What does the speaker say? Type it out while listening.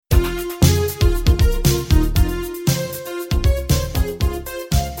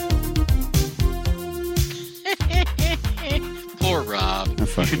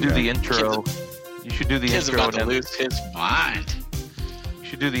should do the intro. You should do the Kid's intro. about to lose his mind. You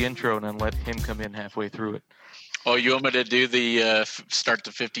should do the intro and then let him come in halfway through it. Oh, you want me to do the start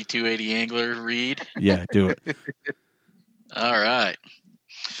the 5280 angler read? Yeah, do it. All right.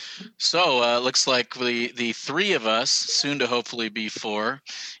 So looks like the three of us, soon to hopefully be four,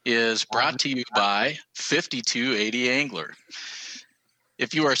 is brought to you by 5280 Angler.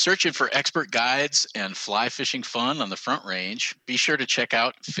 If you are searching for expert guides and fly fishing fun on the Front Range, be sure to check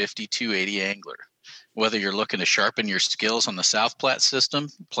out 5280 Angler. Whether you're looking to sharpen your skills on the South Platte system,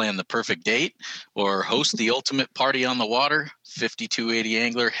 plan the perfect date, or host the ultimate party on the water, 5280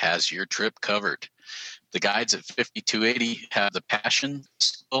 Angler has your trip covered. The guides at 5280 have the passion,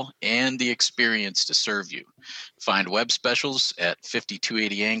 skill, and the experience to serve you. Find web specials at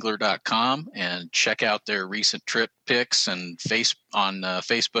 5280angler.com and check out their recent trip pics and on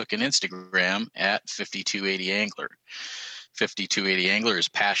Facebook and Instagram at 5280angler. 5280 Angler is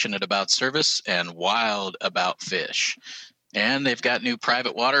passionate about service and wild about fish. And they've got new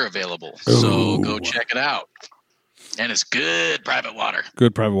private water available, so go check it out. And it's good private water.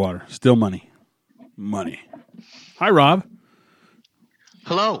 Good private water. Still money. Hi, Rob.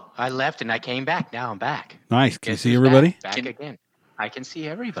 Hello. I left and I came back. Now I'm back. Nice. Can you Guess see who's everybody? Back again. I can see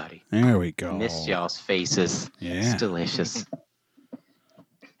everybody. There we go. Missed y'all's faces. Yeah. It's delicious.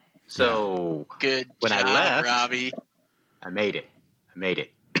 So Good when job, I left, Robbie. I made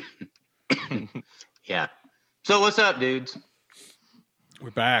it. Yeah. So what's up, dudes?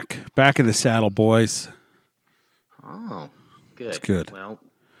 We're back. Back in the saddle, boys. Oh, good. It's good. Well,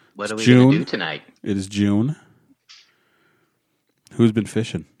 what are we June. going to do tonight? It is June. Who's been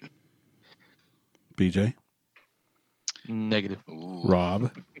fishing? BJ? Negative. Ooh.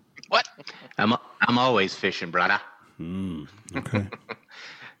 Rob? What? I'm always fishing, brother. Okay.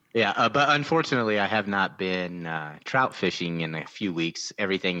 Yeah, but unfortunately, I have not been trout fishing in a few weeks.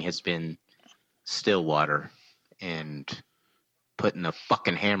 Everything has been still water and putting a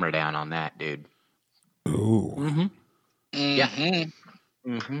fucking hammer down on that, dude. Ooh. Mm-hmm. Yeah.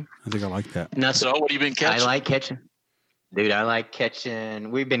 Mm-hmm. I think I like that. No, So what have you been catching? I like catching. Dude, I like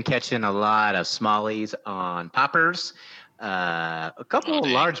catching. We've been catching a lot of smallies on poppers, a couple of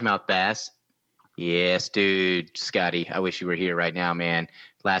dang. largemouth bass. Yes, dude. Scotty, I wish you were here right now, man.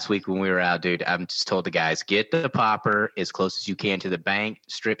 Last week when we were out, dude, I'm just told the guys, get the popper as close as you can to the bank,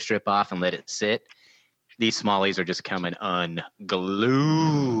 strip off, and let it sit. These smallies are just coming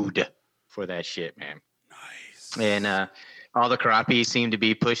unglued for that shit, man. Nice. And all the crappies seem to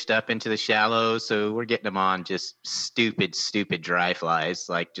be pushed up into the shallows, so we're getting them on just stupid dry flies,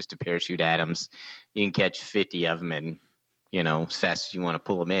 like just a parachute at them. You can catch 50 of them and, as fast as you want to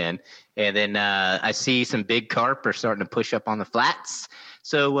pull them in. And then I see some big carp are starting to push up on the flats.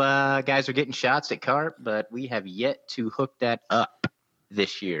 So guys are getting shots at carp, but we have yet to hook that up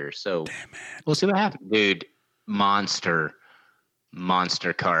this year. So we'll see what happens. Dude, monster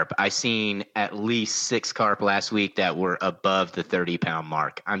carp. I seen at least 6 carp last week that were above the 30-pound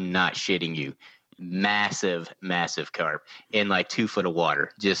mark. I'm not shitting you. Massive carp in like 2 foot of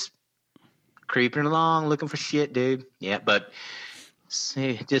water. Just creeping along, looking for shit, dude. Yeah, but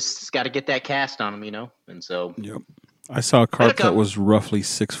just got to get that cast on them, And so, Yep. I saw a carp that was roughly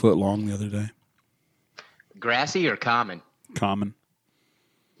 6 foot long the other day. Grassy or common? Common.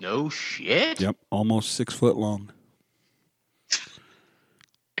 No shit. Yep. Almost 6 foot long.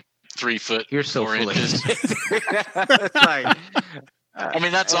 3 foot. You're so 4 full of inches. shit. It's like, I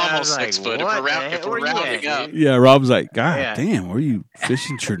mean, that's almost 6 foot. If what we're where you at, rounding up. dude? Yeah, Rob's like, God Yeah. damn, were you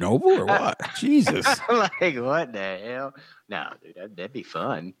fishing Chernobyl or what? Jesus. Like, what the hell? No, dude, that'd be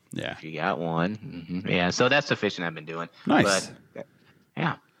fun. Yeah. If you got one. Mm-hmm. Yeah, so that's the fishing I've been doing. Nice. But,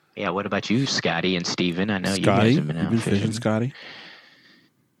 yeah. What about you, Scotty and Steven? I know Scotty, you guys have been you out been fishing, Scotty?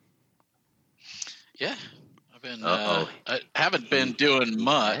 Yeah. I've been. Uh-oh. I haven't been doing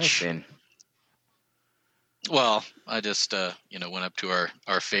much. Well, I just went up to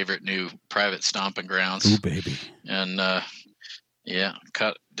our favorite new private stomping grounds. Ooh, baby. And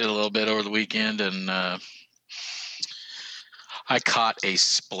did a little bit over the weekend, and I caught a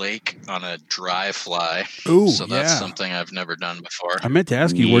splake on a dry fly. Ooh, so that's yeah. something I've never done before. I meant to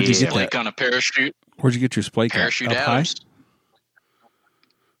ask you, where'd you get Splake that? on a parachute. Where'd you get your splake Parachute at? Up high?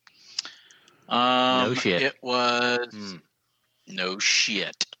 Adams. No shit. It was no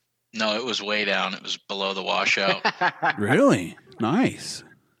shit. No, it was way down. It was below the washout. Really? Nice.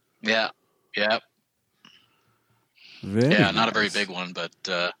 Yeah. Yep. Very Yeah, not a very nice. big one, but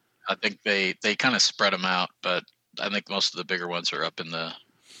I think they kind of spread them out. But I think most of the bigger ones are up in the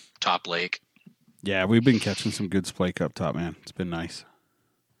top lake. Yeah, we've been catching some good splake up top, man. It's been nice.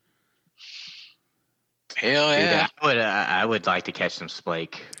 Hell Dude, yeah. I would like to catch some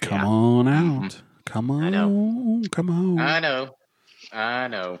splake. Come Yeah. on Mhm. out. Come I on. know. Come on. I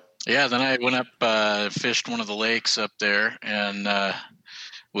know. Yeah, then I went up, fished one of the lakes up there, and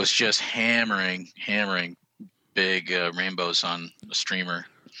was just hammering big rainbows on the streamer.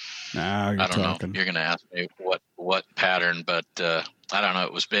 Now you're I don't talking. know. You're going to ask me what pattern, but I don't know.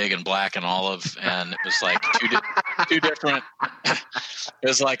 It was big and black and olive, and it was like two different. It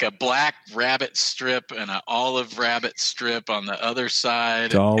was like a black rabbit strip and an olive rabbit strip on the other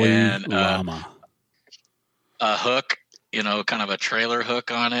side, Dolly and Llama. a hook, kind of a trailer hook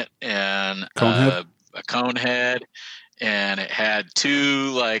on it, and Cone head? a cone head, and it had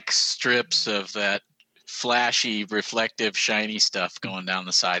two like strips of that flashy, reflective, shiny stuff going down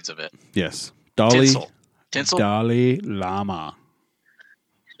the sides of it. Yes. Dolly. Tinsel? Dolly Llama.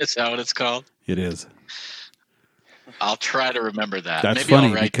 Is that what it's called? It is. I'll try to remember that. That's Maybe funny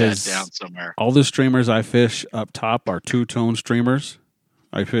I'll write because that down somewhere. all the streamers I fish up top are two-tone streamers.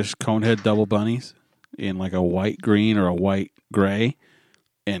 I fish conehead double bunnies in like a white green or a white gray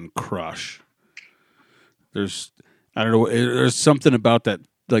and crush. There's something about that,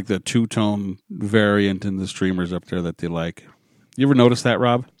 like the two-tone variant in the streamers up there that they like. You ever notice that,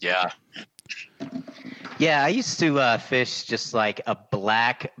 Rob? Yeah. Yeah, I used to fish just like a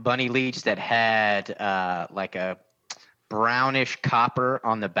black bunny leech that had like a brownish copper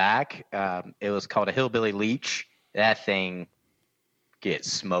on the back. It was called a hillbilly leech. That thing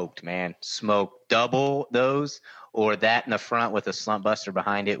gets smoked, man. Smoked. Double those, or that in the front with a slump buster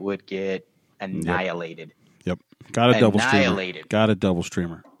behind it would get annihilated. Yep. Got a double streamer. Annihilated. Got a double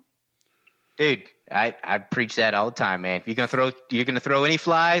streamer. Dude, I preach that all the time, man. If you're gonna throw any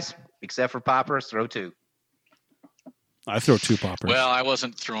flies except for poppers, throw two. I throw two poppers. Well, I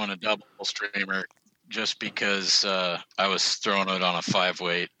wasn't throwing a double streamer just because I was throwing it on a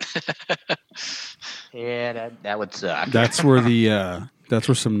 5-weight. Yeah, that would suck. That's where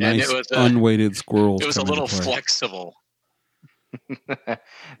some And nice it was unweighted squirrels. It was a come into little play. flexible.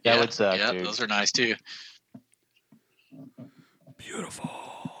 That would suck, Yeah, dude. those are nice too. Beautiful.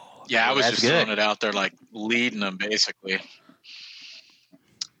 Yeah, I was That's just good. throwing it out there, like leading them, basically.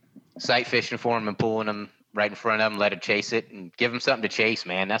 Sight fishing for them and pulling them right in front of them, let them chase it, and give them something to chase,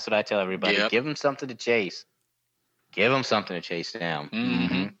 man. That's what I tell everybody. Yep. Give them something to chase. Give them something to chase down.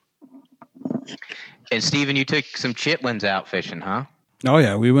 Mhm. And Steven, you took some chitlins out fishing, huh? Oh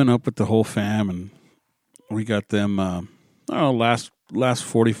yeah, we went up with the whole fam and we got them. Last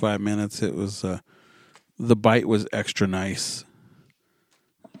 45 minutes, it was the bite was extra nice,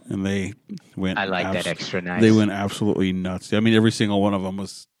 and they went. I like that extra nice. They went absolutely nuts. I mean, every single one of them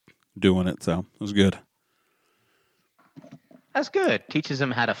was doing it, so it was good. That's good. Teaches them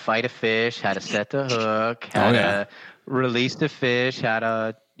how to fight a fish, how to set the hook, how to release the fish, how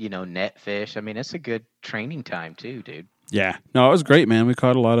to net fish. I mean, it's a good training time too, dude. Yeah, no, it was great, man. We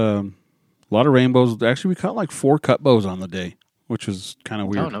caught a lot of rainbows. Actually, we caught like 4 cut bows on the day, which was kind of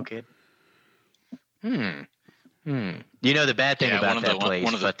weird. Oh, no kid. You know the bad thing about that place,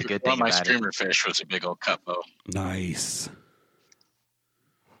 but the good thing my about it. streamer fish was a big old cut bow. Nice.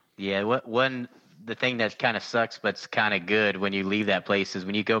 Yeah, the thing that kind of sucks, but it's kind of good when you leave that place is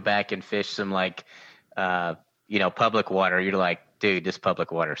when you go back and fish some public water. You're like, dude, this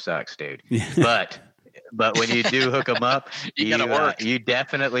public water sucks, dude. But when you do hook them up, you gotta work. You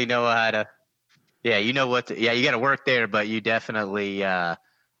definitely know how to. Yeah, you know what. You got to work there, but you definitely are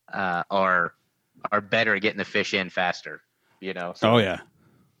better at getting the fish in faster. So, Oh yeah.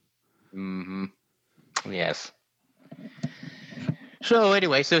 Mm-hmm. Yes. So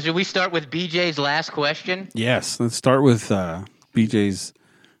anyway, should we start with BJ's last question? Yes. Let's start with BJ's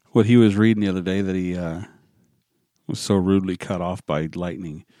what he was reading the other day that he was so rudely cut off by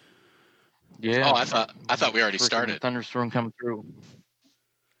lightning. Yeah. Oh, I thought we already Freaking started. Thunderstorm coming through.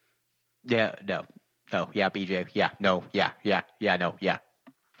 Yeah. No. Yeah. BJ. Yeah. No. Yeah. No. Yeah.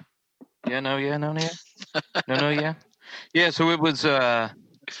 Yeah, no, yeah, no, yeah. No, yeah. Yeah, so it was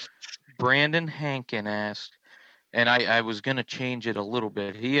Brandon Hankin asked, and I was going to change it a little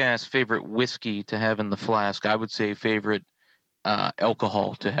bit. He asked favorite whiskey to have in the flask. I would say favorite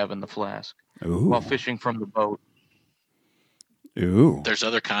alcohol to have in the flask Ooh. while fishing from the boat. Ooh. There's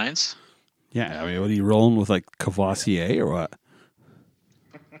other kinds. Yeah, I mean, what are you rolling with, like Cavassier or what?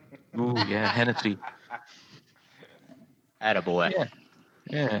 Ooh, yeah, Hennessy. Attaboy.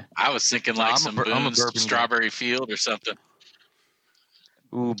 Yeah. I was thinking like some I'm a Boone's bourbon guy. Strawberry Field or something.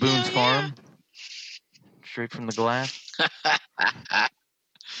 Ooh, Boone's Farm. Straight from the glass.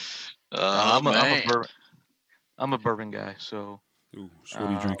 Oh, I'm a bourbon guy, so Ooh, so what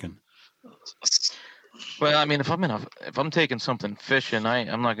are you drinking? Well, I mean, if I'm taking something fishing,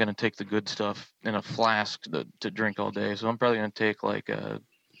 I'm not gonna take the good stuff in a flask to drink all day. So I'm probably gonna take like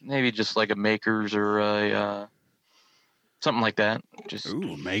maybe just like a Makers or a something like that. Just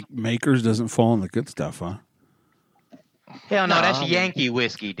Ooh, Makers doesn't fall in the good stuff, huh? Hell no, Nah, that's I mean- Yankee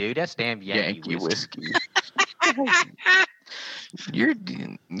whiskey, dude. That's damn Yankee, whiskey. You're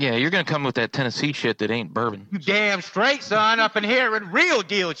gonna come with that Tennessee shit that ain't bourbon. You damn straight, son. Up in here with real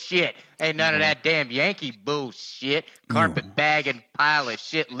deal shit. Ain't none of that damn Yankee bullshit. Carpet bagging pile of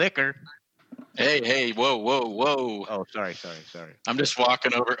shit liquor. Hey, whoa. Oh, sorry. I'm just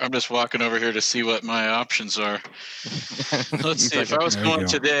walking over here to see what my options are. Let's see. If I was There you going go.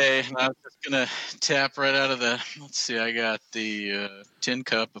 today, and I was just gonna tap right out of the. Let's see. I got the tin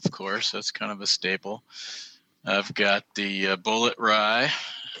cup, of course. That's kind of a staple. I've got the Bullet Rye.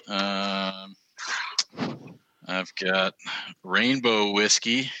 I've got Rainbow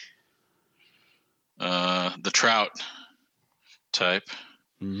Whiskey. The Trout type.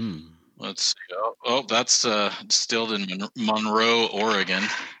 Mm. Let's see. Oh, that's distilled in Monroe, Oregon.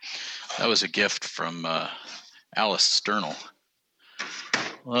 That was a gift from Alice Sternal.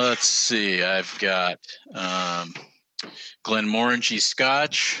 Let's see. I've got Glenmorangie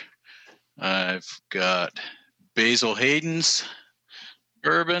Scotch. I've got Basil Hayden's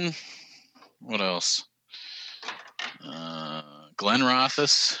bourbon. What else?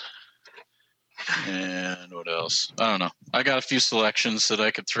 Glenrothes. And what else? I don't know. I got a few selections that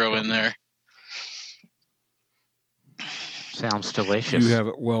I could throw in there. Sounds delicious. You have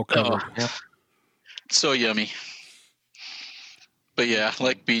it well covered. So yummy. But yeah,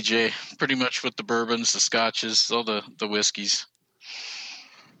 like BJ, pretty much with the bourbons, the scotches, all the whiskeys.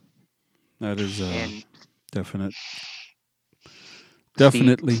 That is And definitely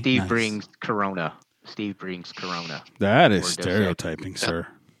Steve nice. brings Corona. Steve brings Corona. That is Or does that- stereotyping, sir.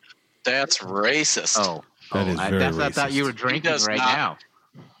 That's racist. Oh, That is very I thought you were racist. drinking does right not. now.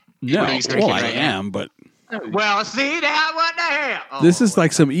 No, He's well, drinking I right now. am, but Well, see that? What the hell? Oh, this is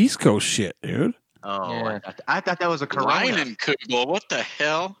like some East Coast shit, dude. Oh, Yeah. I thought that was a Corona. Leinenkugel, what the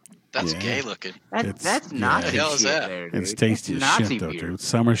hell? That's Yeah. gay looking. That's yeah. Nazi What the hell is shit that? there, dude. It's tasty as That's Nazi shit, though, beer. dude.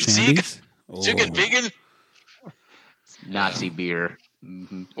 Summer shandies. Chicken Oh. vegan? Nazi beer.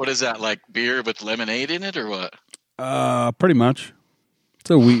 Mm-hmm. What is that, like beer with lemonade in it or what? Pretty much. It's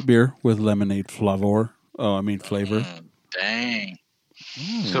a wheat beer with lemonade flavor. Flavor. Dang.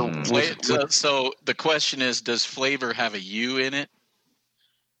 So, Mm. Wait, so the question is, does flavor have a U in it?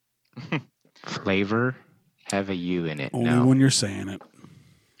 Flavor have a U in it. Only No. when you're saying it.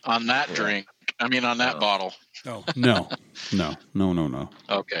 On that drink? I mean, on that Oh. bottle. Oh no, no.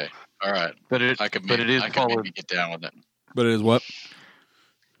 Okay. All right. but it I could but maybe, it is I could followed maybe get down with it. But it is what?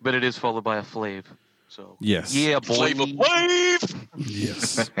 but it is followed by a flav. So Yes. yeah, boy. Flavor Flav!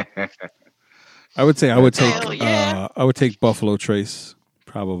 Yes. I would say I would take Hell yeah. I would take Buffalo Trace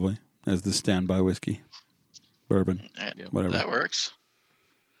probably as the standby whiskey, bourbon, whatever. That works.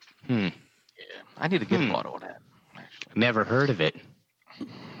 I need to get a bottle of that. Actually. Never heard of it. Of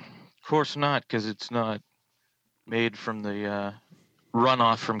course not, because it's not made from the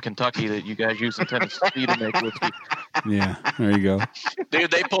runoff from Kentucky that you guys use in Tennessee to make whiskey. Yeah, there you go. Dude,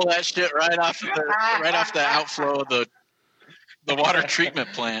 they pull that shit right off the outflow of the water treatment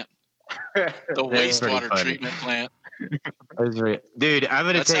plant. The That's pretty wastewater funny. treatment plant. Dude, I'm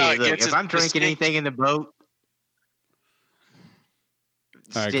gonna That's how tell it you. Look, gets if its I'm drinking distinct- anything in the boat,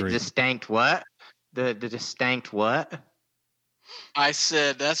 I agree. distinct what? The distinct what? I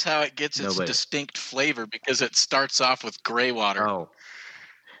said that's how it gets its Nobody. distinct flavor because it starts off with gray water. Oh.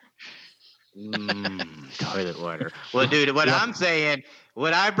 Toilet water. Well, dude, what I'm saying,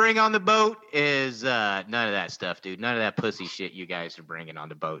 what I bring on the boat is none of that stuff, dude. None of that pussy shit you guys are bringing on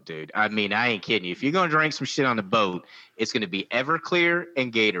the boat, dude. I mean, I ain't kidding you. If you're gonna drink some shit on the boat, it's gonna be Everclear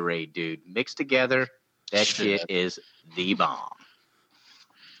and Gatorade, dude, mixed together. That shit is the bomb.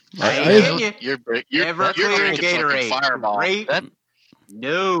 I ain't kidding you. You're Everclear and drinking fucking Gatorade. Fireball. Great. That-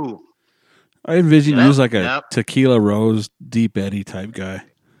 No. I envision you Yep, as like a yep. tequila rose, Deep Eddy type guy.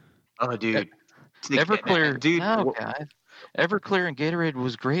 Oh, dude. Everclear, dude. no, guys. Everclear and Gatorade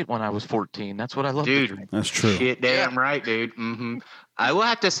was great when I was 14. That's what I loved Dude. to drink. That's true. Shit, damn right, dude. Mm-hmm. I will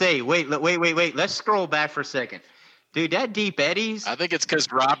have to say, wait. Let's scroll back for a second, dude. That Deep Eddies, I think it's because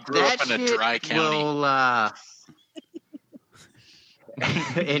Rob grew that up in a shit dry county. will,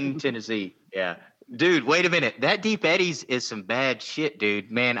 in Tennessee. Yeah, dude. Wait a minute. That Deep Eddies is some bad shit,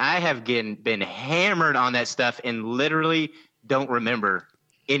 dude. Man, I have been hammered on that stuff and literally don't remember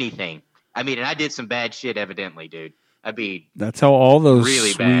anything. I mean, and I did some bad shit, evidently, dude. I mean, That's how all those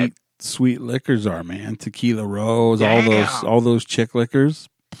Really bad. sweet liquors are, man. Tequila rose, Damn. all those chick liquors.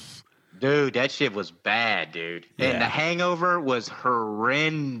 Dude, that shit was bad, dude. Yeah. And the hangover was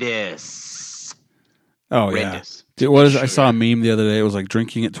horrendous. Oh Horrendous. yeah. It was. I saw a meme the other day. It was like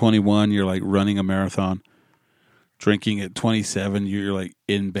drinking at 21, you're like running a marathon. Drinking at 27, you're like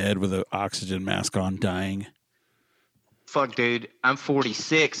in bed with an oxygen mask on, dying. Fuck, dude. I'm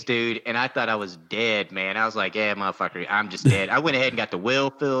 46, dude, and I thought I was dead, man. I was like, yeah, motherfucker, I'm just dead. I went ahead and got the will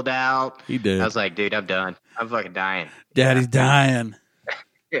filled out. He did. I was like, dude, I'm done. I'm fucking dying. Daddy's dying.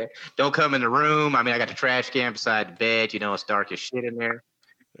 Don't come in the room. I mean, I got the trash can beside the bed. You know, it's dark as shit in there.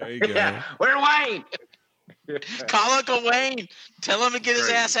 There you go. Yeah. Where Wayne? Call Uncle Wayne. Tell him to get his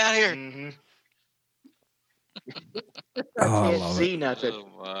ass out here. Mm-hmm. Oh, I I can't love see nothing. Oh,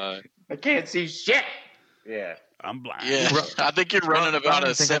 my. I can't see shit. Yeah. I'm blind. Yeah, I think you're running about a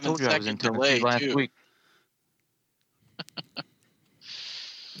 7-second delay, last too. week.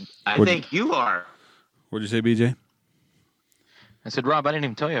 I What'd think you are. What'd you say, BJ? I said, Rob, I didn't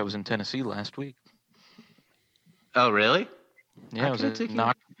even tell you I was in Tennessee last week. Oh, really? Yeah, I was can't take in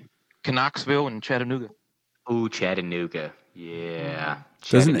you. Knoxville and Chattanooga. Ooh, Chattanooga. Yeah.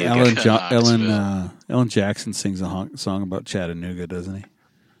 Doesn't Chattanooga. Ellen Jackson sings a song about Chattanooga, doesn't he?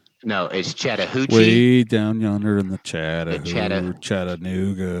 No, it's Chattahoochee. Way down yonder in the Chatta-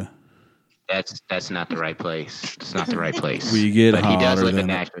 Chattanooga. That's not the right place. It's not the right place. We get but he does hotter live in than,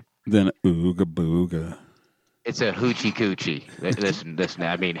 Nashville. than Ooga Booga. It's a hoochie coochie. Listen.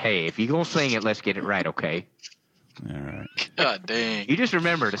 I mean, hey, if you're gonna sing it, let's get it right, okay? All right. God dang. You just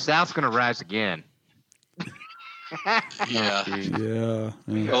remember, the South's gonna rise again. Yeah. Yeah.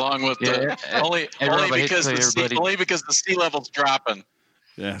 Along with Yeah. the only Rob, I hate because to the say sea, everybody- only because the sea level's dropping.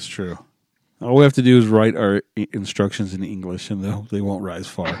 That's true. All we have to do is write our instructions in English, and they won't rise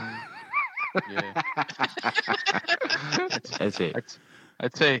far. Yeah. That's it.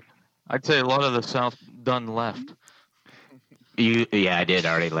 I'd say a lot of the South done left. Yeah, I did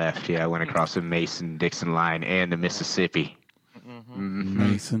already left. Yeah, I went across the Mason-Dixon line and the Mississippi.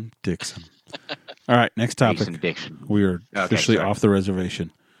 Mm-hmm. Mason Dixon. All right, next topic. Mason-Dixon. We are Okay, officially sorry. off the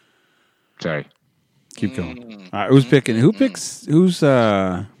reservation. Sorry. Keep going. All right, who's picking? Who picks? Who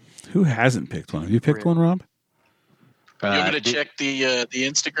hasn't picked one? Have you picked one, Rob? You want me to check the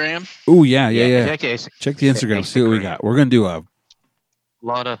Instagram? Oh yeah. Check Check the Instagram. See what we got. We're gonna do a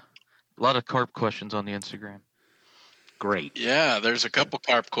lot of carp questions on the Instagram. Great. Yeah, there's a couple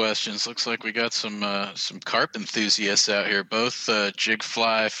carp questions. Looks like we got some carp enthusiasts out here. Both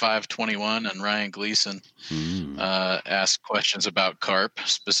Jigfly 521 and Ryan Gleason asked questions about carp,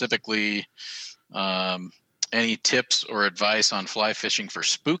 specifically any tips or advice on fly fishing for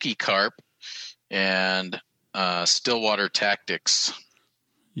spooky carp and stillwater tactics.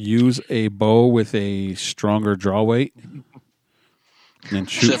 use a bow with a stronger draw weight and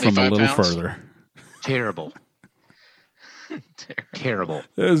shoot from a 75 little pounds? further. Terrible. Terrible.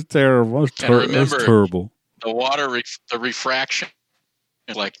 That's terrible. That's And remember- terrible. The water, the refraction,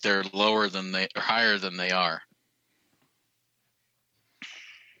 like they're lower than they or higher than they are.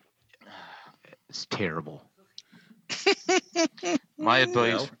 It's terrible. My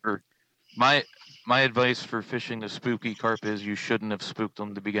advice for my advice for fishing the spooky carp is you shouldn't have spooked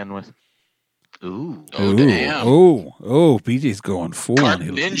them to begin with. Ooh. Oh, damn. Oh, BJ's going full Carp on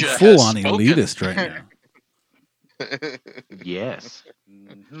Ninja full has on spoken. elitist right now. Yes.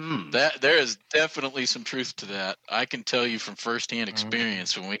 That there is definitely some truth to that. I can tell you from firsthand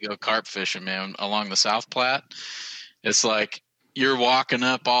experience when we go carp fishing, man, along the South Platte, it's like you're walking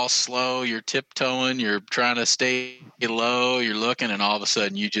up all slow, you're tiptoeing, you're trying to stay low, you're looking, and all of a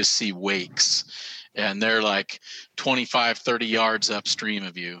sudden you just see wakes, and they're like 25, 30 yards upstream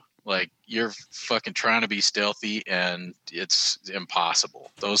of you. Like you're fucking trying to be stealthy, and it's impossible.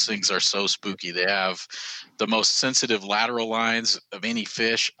 Those things are so spooky. They have the most sensitive lateral lines of any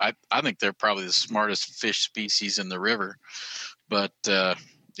fish. I think they're probably the smartest fish species in the river. But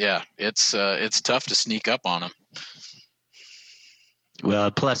yeah, it's tough to sneak up on them.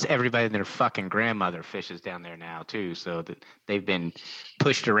 Well, plus everybody and their fucking grandmother fishes down there now too, so that they've been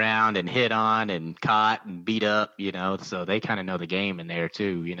pushed around and hit on and caught and beat up, so they kind of know the game in there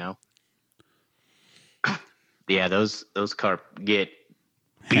too, Yeah, those carp get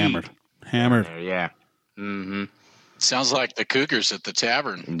Hammered. there, yeah. Mm-hmm. Sounds like the Cougars at the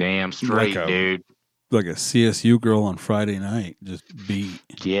tavern. Damn straight, Like a- dude. Like a CSU girl on Friday night, just beat.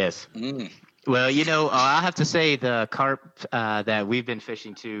 Yes. Mm. Well, I'll have to say the carp that we've been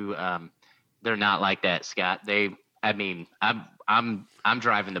fishing to, they're not like that, Scott. I'm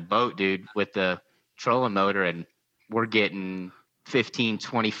driving the boat, dude, with the trolling motor, and we're getting 15,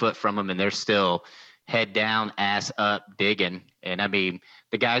 20 foot from them, and they're still head down, ass up, digging. And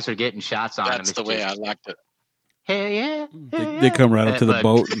the guys are getting shots on them. That's the way I liked it. Hell yeah. They come right up to the But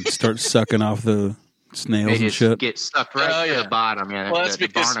boat and start sucking off the snails They and just shit. get sucked right Oh, to yeah. the bottom. Yeah, Well, that's the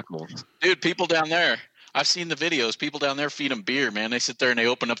because- barnacles. Dude, people down there, I've seen the videos. People down there feed them beer, man. They sit there and they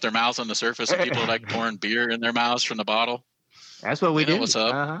open up their mouths on the surface, and people are like pouring beer in their mouths from the bottle. That's what we You know do. what's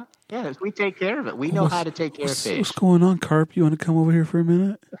up. Uh-huh. Yeah, we take care of it. We know how to take care of What's fish. going on, Carp? You want to come over here for a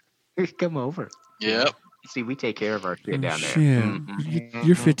minute? Come over. Yep. See, we take care of our shit down there. Shit. Mhm.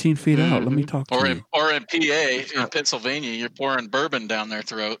 You're 15 feet out. Let me Mhm. talk to Or you. in PA, in Pennsylvania, you're pouring bourbon down their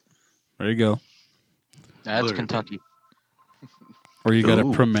throat. There you go. That's Bourbon. Kentucky. Or you got a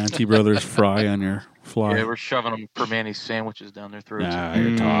Ooh. Primanti Brothers fry on your fly. Yeah, we're shoving them Primanti sandwiches down their throats, Nah,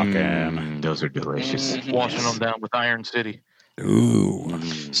 you're talking. Those are delicious. Mhm. washing them down with Iron City. Ooh.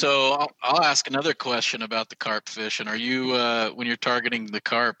 Mm. So I'll ask another question about the carp fishing. Are you, when you're targeting the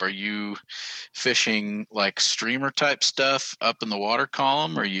carp, are you fishing like streamer type stuff up in the water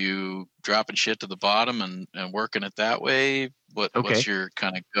column? Are you dropping shit to the bottom and working it that way? What's Okay. your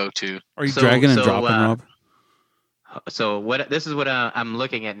kind of go-to? Are you So- dragging and so, dropping, Rob? So this is what I'm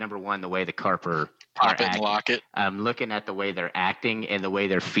looking at. Number one, the way the carp are Pop it and acting. lock it. I'm looking at the way they're acting and the way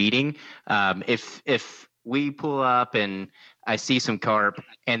they're feeding. If we pull up and I see some carp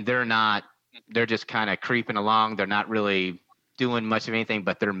and they're just kind of creeping along. They're not really doing much of anything,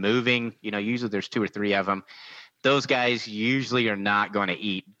 but they're moving. Usually there's 2 or 3 of them. Those guys usually are not going to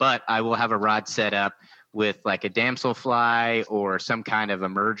eat, but I will have a rod set up with like a damselfly or some kind of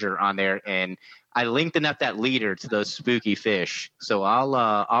emerger on there, and I lengthen up that leader to those spooky fish. So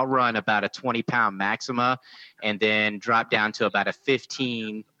I'll run about a 20-pound maxima, and then drop down to about a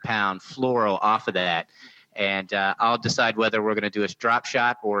 15-pound fluoro off of that, and I'll decide whether we're going to do a drop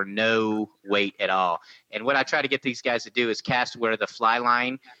shot or no weight at all. And what I try to get these guys to do is cast where the fly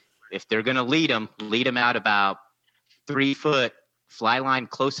line, if they're going to lead them out about 3 foot fly line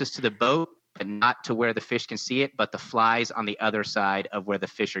closest to the boat, but not to where the fish can see it, but the flies on the other side of where the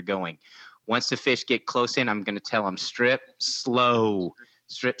fish are going. Once the fish get close in, I'm going to tell them strip slow.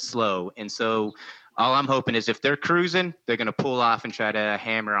 And so all I'm hoping is if they're cruising, they're going to pull off and try to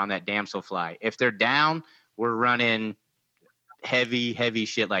hammer on that damselfly. If they're down, we're running heavy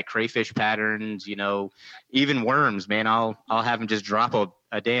shit like crayfish patterns, even worms, man. I'll have them just drop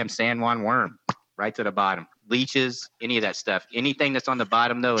a damn San Juan worm right to the bottom. Leeches, any of that stuff. Anything that's on the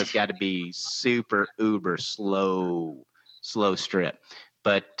bottom, though, has got to be super uber slow strip.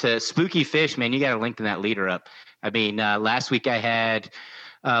 But spooky fish, man, you got to lengthen that leader up. I mean, last week I had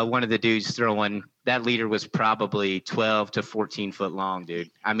one of the dudes throwing, that leader was probably 12 to 14 foot long, dude.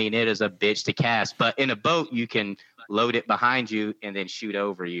 I mean, it is a bitch to cast. But in a boat, you can load it behind you and then shoot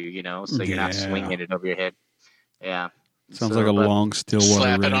over you, so you're not Yeah. swinging it over your head. Yeah. Sounds So, like a but- long Stillwater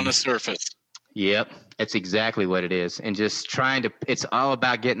Slap it rig. on the surface. Yep, that's exactly what it is. And just it's all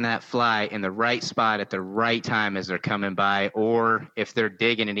about getting that fly in the right spot at the right time as they're coming by, or if they're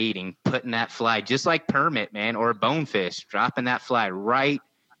digging and eating, putting that fly, just like permit, man, or bonefish, dropping that fly right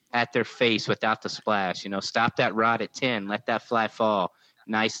at their face without the splash. Stop that rod at 10, let that fly fall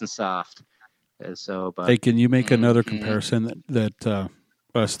nice and soft. So, but Hey, can you make another Mhm. comparison that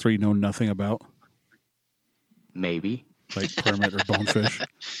us three know nothing about, maybe. like permit or bonefish?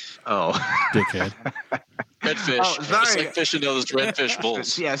 Oh, Dickhead. Redfish. Oh, Just sorry. like fishing those redfish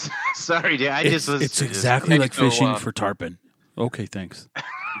bowls. yes. Sorry, dude. It's exactly like so, fishing for tarpon. Okay, thanks.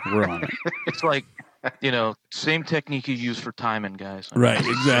 We're on it. It's like, same technique you use for timing, guys. Right,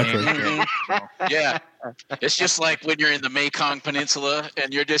 exactly. Mhm. Yeah, it's just like when you're in the Mekong Peninsula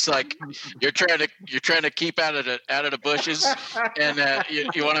and you're just like you're trying to keep out of the bushes, and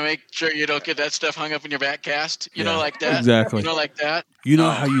you want to make sure you don't get that stuff hung up in your back cast. You know, Yeah, like that. exactly. You know, like that. You know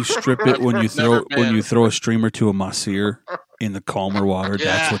Oh. how you strip it when you Never been. throw a streamer to a mahseer in the calmer water.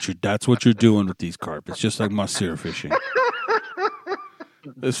 Yeah. That's what you're doing with these carp. It's just like mahseer fishing.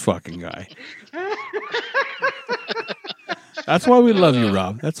 This fucking guy. That's why we love you,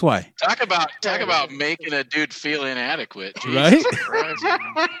 Rob. That's why. Talk about making a dude feel inadequate. Jesus Right? Christ.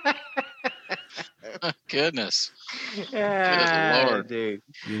 Goodness. Yeah, Lord. dude.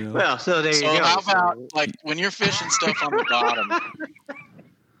 You know? Well, so there you So go. how about like when you're fishing stuff on the bottom,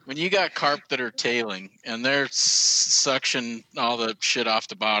 when you got carp that are tailing and they're suction all the shit off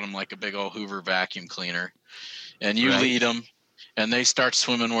the bottom like a big old Hoover vacuum cleaner, and you Right. lead them, and they start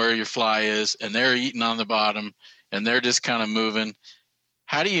swimming where your fly is, and they're eating on the bottom, and they're just kind of moving.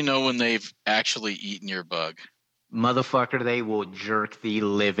 How do you know when they've actually eaten your bug? Motherfucker, they will jerk the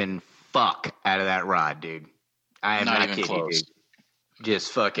living fuck out of that rod, dude. I am Not not even kidding you, close. dude.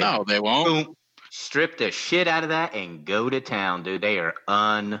 Just fucking No, they won't. boom, strip the shit out of that and go to town, dude. They are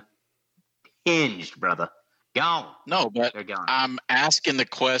unhinged, brother. Gone. No, but They're gone. I'm asking the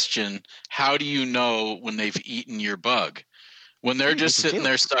question: how do you know when they've eaten your bug? When they're Dude, you just can sitting feel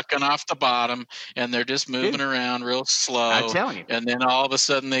there it. sucking off the bottom and they're just moving around real slow, I'm telling you. and then all of a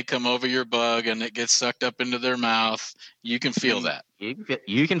sudden they come over your bug and it gets sucked up into their mouth, you can feel that.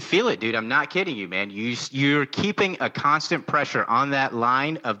 You can feel it, dude. I'm not kidding you, man. You're keeping a constant pressure on that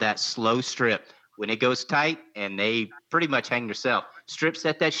line of that slow strip. When it goes tight and they pretty much hang themselves, strip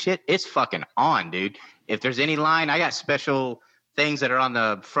set that shit, it's fucking on, dude. If there's any line, I got special things that are on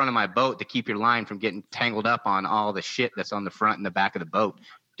the front of my boat to keep your line from getting tangled up on all the shit that's on the front and the back of the boat.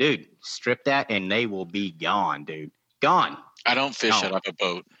 Dude, strip that and they will be gone, dude. Gone. I don't fish Oh. out of a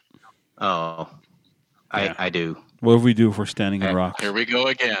boat. Oh, Yeah. I do. What do we do if we're standing in Hey, rocks? Here we go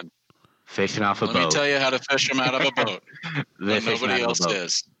again. Fishing off a Let me boat. tell you how to fish them out of a boat when Fishing nobody out of a else boat.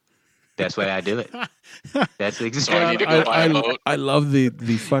 is. That's why I do it. That's So I exactly. need to go buy a boat. I love the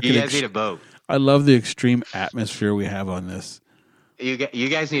fucking. You guys need a boat. I love the extreme atmosphere we have on this. You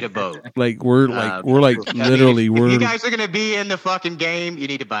guys need a boat. Like we're I literally mean, if we're you guys are gonna be in the fucking game, you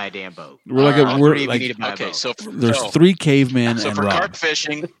need to buy a damn boat. we're like All a, we're Three of you like need to buy a Okay, boat. so there's so, 3 cavemen so and for Rob carp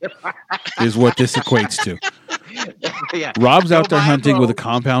fishing, is what this equates to. yeah, Rob's Go out there buy a hunting with a boat.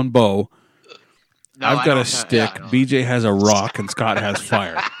 compound bow. No, I've I got a don't- stick. no. BJ has a rock, and Scott has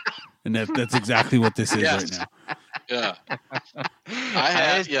fire. And that's exactly what this is Yes. right now. yeah. I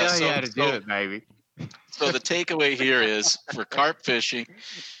have- just yeah, tell so- you how to do so- it, baby. So the takeaway here is for carp fishing,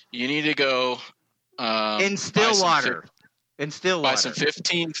 you need to go In still water. In still Buy water. some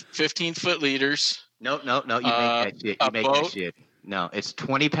 15 foot leaders, No. You make that shit. You a make boat. that shit. No, it's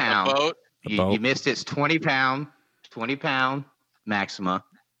 20 a pounds. boat, A You boat. missed it. It's 20 pound maxima.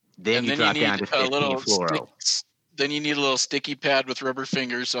 Then and you then drop you down need to a 15 little fluoro. then you need a little sticky pad with rubber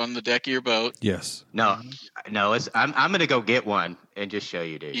fingers on the deck of your boat. Yes. No, it's I'm gonna go get one and just show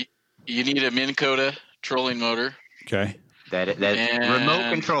you, dude. You need a Minn Kota trolling motor. Okay. That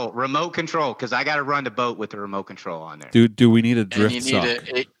And- remote control, because I got to run the boat with the remote control on there. Do we need a And drift you sock?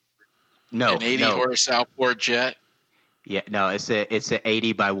 need No, an 80 no, horse outboard jet. yeah, no, it's a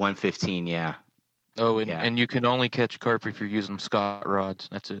 80 by 115, yeah, Oh, and, Yeah. and you can only catch carp if you're using Scott rods.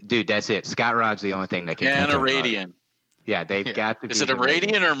 That's it. dude, that's it. Scott Rod's the only thing that can. And catch a rod. Radian. Yeah, they've Yeah. got to. Is be it a the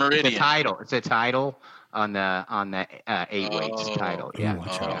Radian or It's a Meridian? title. It's a title on the 8 weights Oh. title. Ooh, Yeah,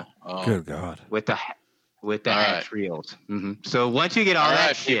 watch Oh, out. oh. Good God. with the All hatch right. reels. So once you get all, All that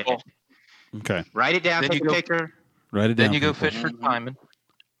right, shit, people. Okay. write it down. Then Take you a go- picture. Write it Then down. you go people. fish for timing.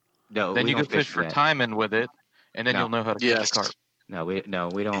 No, Then we you go don't fish for that. timing with it, and then No. you'll know how to catch Yes. a carp. No, we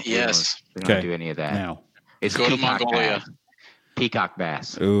don't. Yes. we don't Okay. do any of that. Now. It's Go to peacock Mongolia. bass. Peacock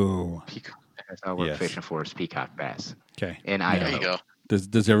bass. Ooh. That's all we're Yes. fishing for is peacock bass. Okay. In Now, There Idaho. you go.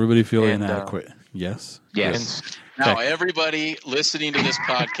 Does everybody feel And, inadequate? Yes. Yes. Now everybody listening to this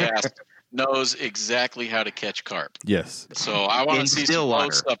podcast knows exactly how to catch carp. Yes. So I want In to see some Stillwater.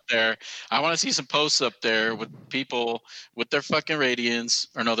 posts up there. I want to see some posts up there with people with their fucking Radians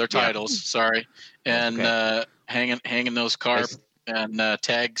or no, their Yeah. titles. Sorry, and Okay. hanging those carp and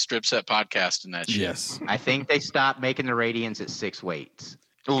tag Strip Set Podcast and that shit. Yes. I think they stopped making the Radians at 6 weights.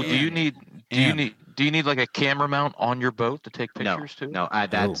 Oh, do you And- need and- do you need like a camera mount on your boat to take No, pictures too? no,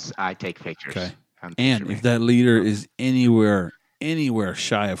 I take pictures. Okay. I'm And picture if that leader is anywhere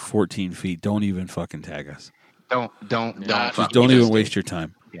shy of 14 feet, don't even fucking tag us. don't Just fuck Just don't with even us, waste dude. your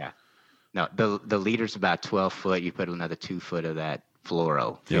time. No, the leader's about 12 foot. You put another 2 foot of that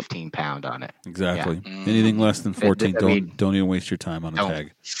fluoro, 15 pound on it. Exactly. Mm. Anything less than 14, I mean- don't even waste your time on a Don't.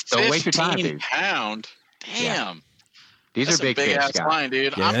 tag. Don't waste your time, 15 dude. pound. Damn. These That's are big a big fish, ass Scott. line,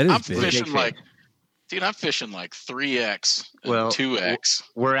 dude. Yeah, I'm, that is I'm big. fishing Big like, fish. dude, I'm fishing like 3x and Well, 2x.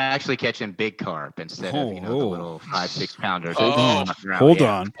 We're actually catching big carp instead of the little 5-6 pounders. Hold Oh. on. Around. Hold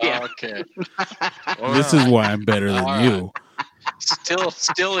Yeah. on. Yeah. Okay. This is why I'm better than All you.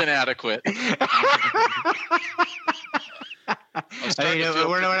 Still inadequate. I'm starting to feel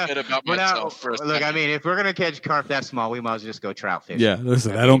we're pretty not- good about We're not, myself for a look, second. I mean, if we're gonna catch carp that small, we might as well just go trout fishing. Yeah,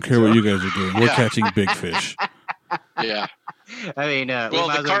 listen, I don't care what you guys are doing. We're Yeah. catching big fish. Yeah. I mean, Well, we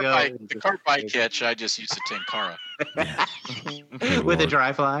might the as well carp go bite, the carp bite catch, I just use a Tenkara. Good with a Lord.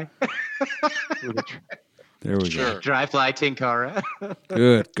 dry fly, There we Sure. dry fly tinkara. Good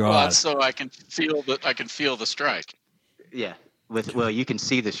Well, God. that's so I can feel the strike. Yeah, you can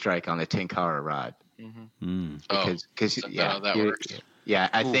see the strike on the tinkara rod Mm. Oh, because so yeah, that you're- works. Yeah,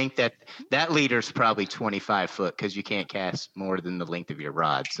 I think that leader's probably 25 foot because you can't cast more than the length of your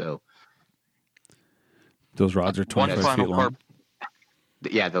rod. So Those rods are One 25 feet final long. carp.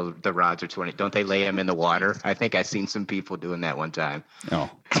 yeah, the rods are 20. Don't they lay them in the water? I think I seen some people doing that one time. Oh,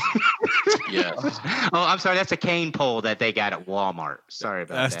 Yeah. Oh, I'm sorry. That's a cane pole that they got at Walmart. Sorry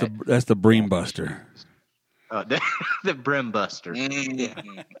about that. that's the Bream Buster. The brim buster.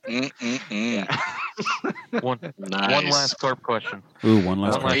 One Nice. last carp question. Ooh, one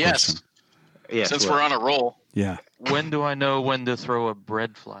last Well, quick yes. question. Yes, Since what? we're on a roll, Yeah. When do I know when to throw a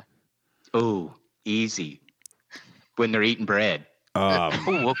bread fly? Oh, easy. When they're eating bread. Oh,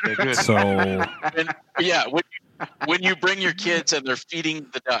 okay, good. So yeah, when you bring your kids and they're feeding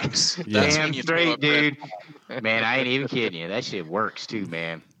the ducks, Yeah. that's Damn when you throw a straight, bread. dude. Man, I ain't even kidding you. That shit works too,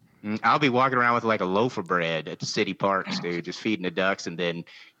 man. I'll be walking around with like a loaf of bread at the city parks, dude, just feeding the ducks, and then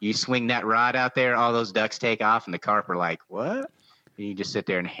you swing that rod out there, all those ducks take off, and the carp are like, "What?" And you just sit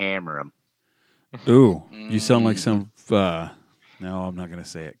there and hammer them. ooh, you sound like some. No, I'm not gonna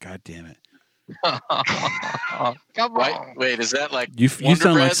say it. God damn it. Come on. Wait, is that like You Wonder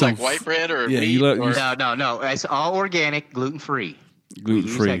sound bread, like some white bread or yeah, wheat? you look- or, you- No. It's all organic, gluten free. gluten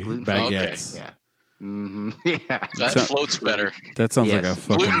free gluten-free. baguettes. Yeah. Yeah. that So- floats better. That sounds like a Yes.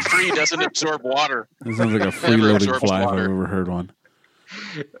 fucking. Gluten free doesn't absorb water. That sounds like a freeloading absorbs fly if water. I've ever heard one.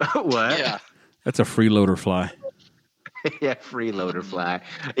 What? Yeah, That's a freeloader fly. Yeah, freeloader fly.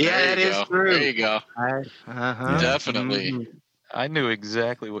 Yeah, there that you is go. true. There you go. Uh-huh. Yeah. Definitely. Mhm. I knew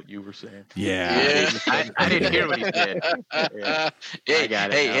exactly what you were saying. Yeah. Yeah. I didn't hear what he said. Yeah. Hey, I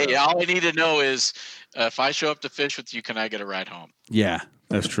got it hey, now. all I need to know is if I show up to fish with you, can I get a ride home? Yeah,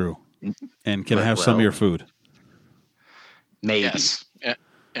 that's true. And can I have some of Well- your food? Maybe. Yes.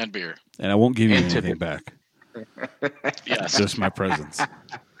 And beer. And I won't give you And anything tipping. back. Yes. Just my presence.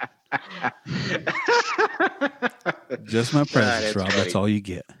 Just my presence, that's Rob. funny. That's all you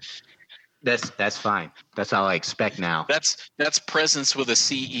get. That's fine. That's all I expect now. That's presence with a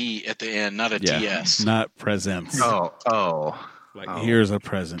CE at the end, not a Yeah. TS. Not presents. Oh. Like, Oh. here's a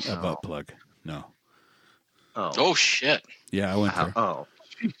present, a Oh. butt plug. No. Oh shit! Yeah, I went there. Oh.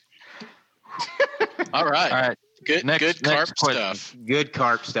 All right, All right. good next carp question. stuff. Good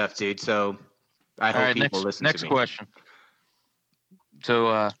carp stuff, dude. So I All hope right, people listen next to me. question.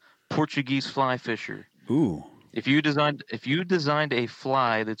 So, Portuguese fly fisher. Ooh. If you designed a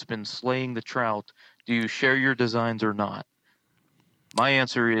fly that's been slaying the trout, do you share your designs or not? My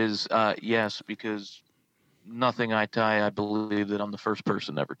answer is yes, because nothing I tie, I believe that I'm the first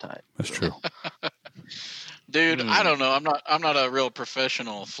person to ever tie it. That's true. Dude, I don't know. I'm not a real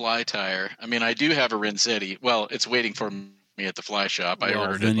professional fly tyer. I mean, I do have a Renzetti. Well, it's waiting for me at the fly shop. I Well,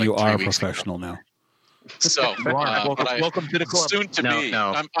 ordered then it like you 3 are weeks ago. professional now. So, You are. but welcome to the club. soon to be.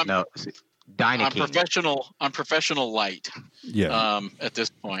 No. I'm Dynaking. professional. I'm professional light. Yeah. At this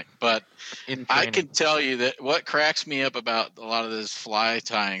point, but In I training. can tell you that what cracks me up about a lot of this fly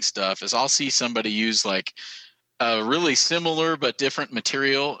tying stuff is I'll see somebody use like a really similar but different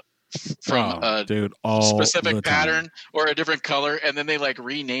material from a dude, all specific the time. pattern or a different color, and then they like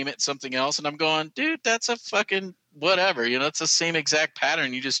rename it something else, and I'm going, dude, that's a fucking whatever, it's the same exact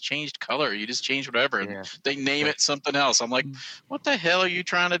pattern, you just changed color, you just changed whatever, and Yeah. they name it something else. I'm like, what the hell are you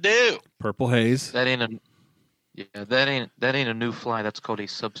trying to do? Purple haze. That ain't a new fly. That's called a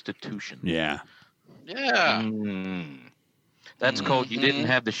substitution. Yeah. Yeah. That's called you didn't Mhm.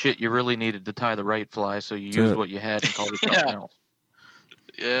 have the shit you really needed to tie the right fly, so you That's used it. what you had and called it something Yeah. else.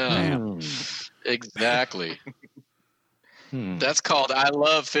 Yeah, exactly. That's called I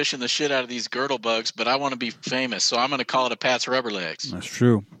love fishing the shit out of these girdle bugs, but I want to be famous, so I'm going to call it a Pat's Rubber Legs. That's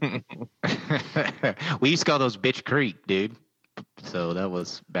true. We used to call those Bitch Creek, dude. So that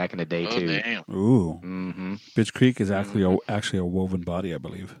was back in the day Oh, too. damn. Ooh. Mm-hmm. Bitch Creek is actually a woven body, I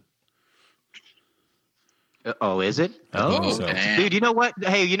believe. Oh, is it? Oh, Oh, so. damn. dude, you know what?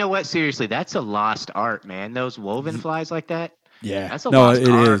 Hey, you know what? Seriously, that's a lost art, man. Those woven flies like that. Yeah. That's a no, lost it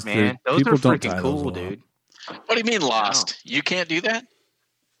art, is. man. Those People are don't freaking tie those cool, a lot. dude. What do you mean lost? You can't do that?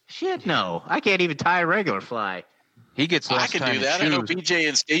 Shit, no. I can't even tie a regular fly. He gets I lost can do tying that. I know shoes. BJ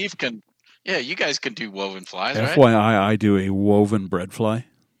and Steve can. Yeah, you guys can do woven flies, right? FYI, I do a woven bread fly.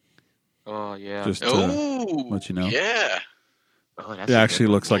 Oh yeah. Just to Oh, let you know. Yeah. Oh, that's It a actually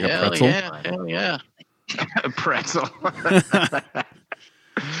good looks like a Hell pretzel. Yeah. Hell yeah. one. pretzel.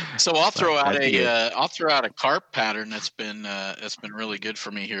 So I'll throw out That's good. a carp pattern that's been really good for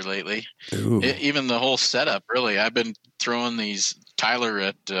me here lately. Ooh. Even the whole setup, really. I've been throwing these Tyler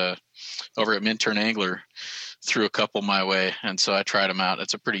at over at Minturn Angler, threw a couple my way, and so I tried them out.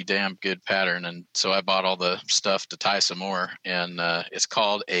 It's a pretty damn good pattern, and so I bought all the stuff to tie some more, and it's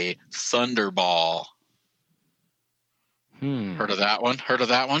called a Thunderball. Heard of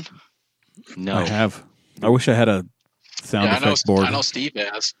that one? No. I have. I wish I had a sound Yeah, effect board. I know Steve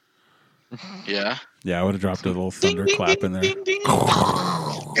has. Yeah. Yeah, I would have dropped a little thunder Ding, clap ding, in there. ding, ding.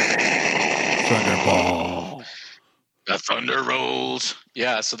 Thunderball. The thunder rolls.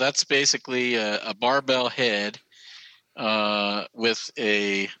 Yeah, so that's basically a barbell head with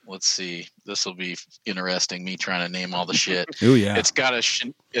a, let's see, this will be interesting. Me trying to name all the shit. Oh yeah. It's got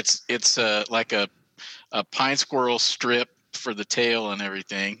it's like a pine squirrel strip for the tail and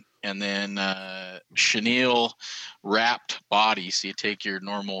everything, and then chenille wrapped body. So you take your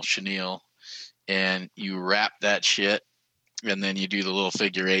normal chenille and you wrap that shit, and then you do the little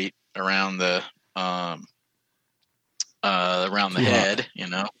figure 8 around the head, you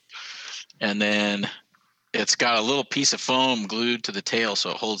know, and then it's got a little piece of foam glued to the tail so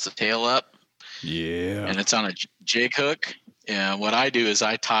it holds the tail up. Yeah. And it's on a jig hook. And what I do is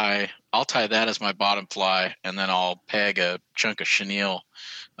I'll tie that as my bottom fly, and then I'll peg a chunk of chenille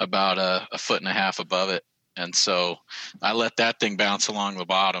about a 1.5 feet above it. And so I let that thing bounce along the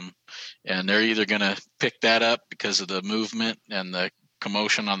bottom, and they're either going to pick that up because of the movement and the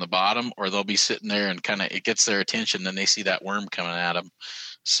commotion on the bottom, or they'll be sitting there and kind of it gets their attention, then they see that worm coming at them.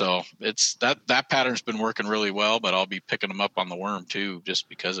 So it's that pattern's been working really well, but I'll be picking them up on the worm too, just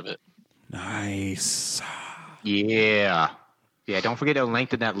because of it. Nice. Yeah. Yeah, don't forget to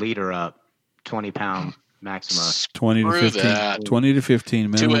lengthen that leader up. 20-pound maximum. 20 to Screw 15. that. 20 to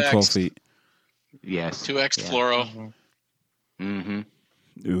 15, minimum 2X. 12 feet. Yes. 2X Yeah. fluoro. Mm-hmm.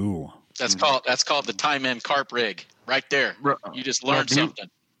 Ooh. That's called the Time End Carp rig. Right there. You just learned do you- something.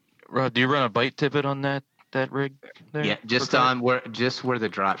 Rod, do you run a bite tippet on that rig there? Yeah, just where the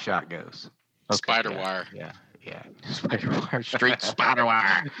drop shot goes. Okay, Spider yeah. wire. Yeah, yeah. Spider wire, straight spider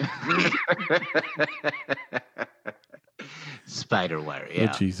wire. Spider wire, Oh,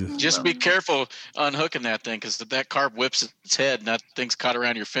 yeah. Jesus. Just be careful unhooking that thing, because if that carp whips its head and that thing's caught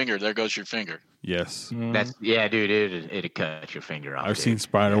around your finger, there goes your finger. Yes. That's dude. It'd cut your finger off. I've dude. seen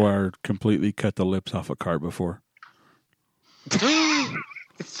spider wire completely cut the lips off a carp before.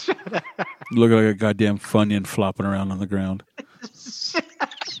 Look like a goddamn Funyun flopping around on the ground.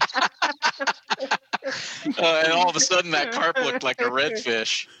 And all of a sudden, that carp looked like a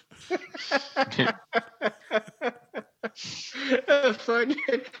redfish.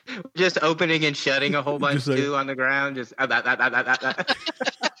 Just opening and shutting a whole bunch Just like- too on the ground. Just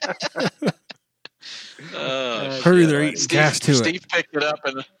Hurry, shit, they're buddy. eating gas to it. Steve picked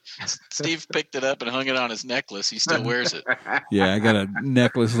it up and hung it on his necklace. He still wears it. Yeah, I got a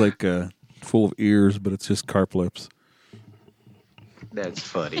necklace like full of ears, but it's just carp lips. That's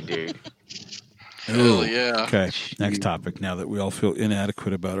funny, dude. Hell yeah. Okay, next topic. Now that we all feel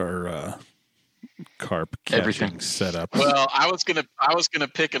inadequate about our carp catching Everything. setup. Well, I was gonna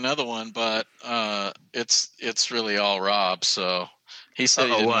pick another one, but it's really all Rob. So he said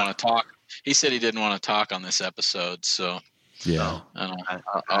he didn't what? want to talk. He said he didn't want to talk on this episode. So Yeah. I'll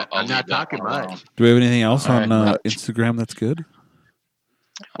I'm leave not that talking one alone. much. Do we have anything else All on right. Instagram that's good?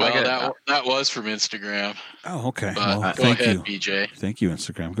 Well, that was from Instagram. Oh, okay. But Well, go thank ahead, you. BJ. Thank you,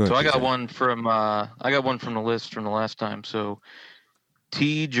 Instagram. Go ahead. So I got PJ. one from the list from the last time. So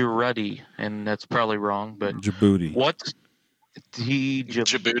T. Giruddy, and that's probably wrong, but Djibouti. what's T.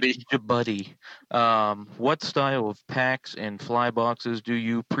 Djibouti. Djibouti? What style of packs and fly boxes do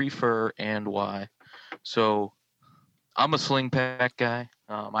you prefer and why? So I'm a sling pack guy.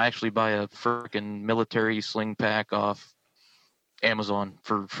 I actually buy a freaking military sling pack off Amazon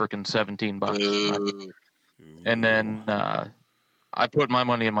for freaking $17. Boo. And then I put my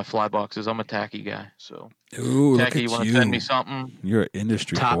money in my fly boxes. I'm a tacky guy. So Ooh, look tacky, at you want to you. send me something? You're an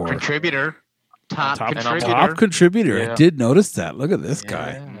industry Top whore. contributor. Top Top contributor. Top contributor. I Yeah. did notice that. Look at this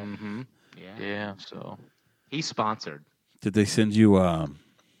guy. Yeah. Mm-hmm. Yeah. Yeah. So He's sponsored. Did they send you a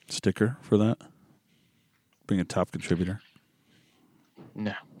sticker for that? Being a top contributor?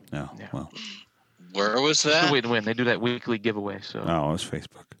 no. No. Yeah. Well, Where was It's a that? win-win. They do that weekly giveaway. So no, it was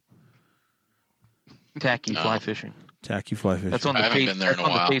Facebook. tacky No. fly fishing. Tacky fly fishing. That's on I the haven't face. been there in That's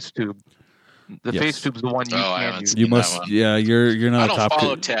a on while. the face tube. The Yes. face tube's the one you Oh, I can haven't use. seen You that must. one. Yeah, you're I not a don't top.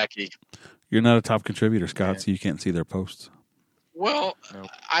 follow Tacky. You're not a top contributor, Scott, so you can't see their posts. Well, Nope.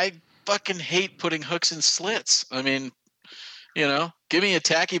 I fucking hate putting hooks in slits. I mean, give me a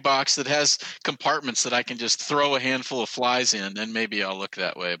tacky box that has compartments that I can just throw a handful of flies in, then maybe I'll look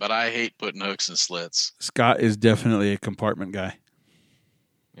that way. But I hate putting hooks in slits. Scott is definitely a compartment guy.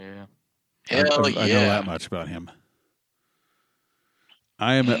 Yeah. Hell I know yeah. that much about him.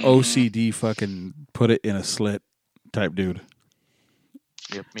 I am an OCD fucking put it in a slit type dude.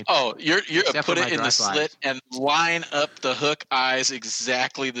 Yep. Me Oh, you're Except put for it my in dry the flies. slit and line up the hook eyes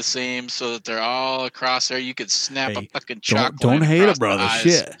exactly the same so that they're all across there. You could snap Hey, a fucking chalk Don't line hate across it, brother. the eyes.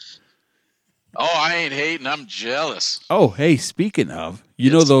 Shit. Oh, I ain't hating. I'm jealous. Oh, hey, speaking of,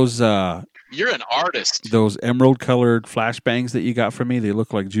 you know Yes. those You're an artist. those emerald colored flashbangs that you got from me? They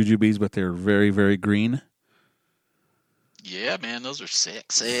look like jujubes, but they're very, very green. Yeah, man, those are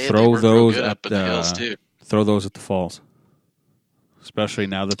sexy. Throw They work real those good at up in the hills the- too. Throw those at the falls. Especially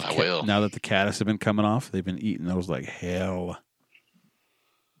now that I will. now that the caddis have been coming off, they've been eating those like hell.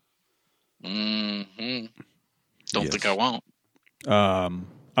 Mm-hmm. Don't Yes. think I won't.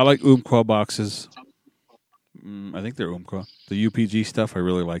 I like Umpqua boxes. I think they're Umpqua. The UPG stuff, I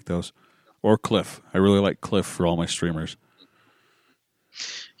really like those. Or Cliff. I really like Cliff for all my streamers.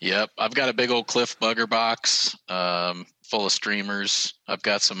 Yep, I've got a big old Cliff Bugger box full of streamers. I've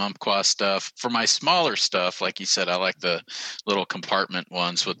got some Umpqua stuff. For my smaller stuff, like you said, I like the little compartment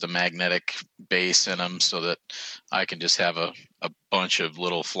ones with the magnetic base in them so that I can just have a bunch of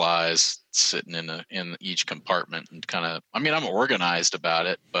little flies sitting in each compartment and kind of, I mean, I'm organized about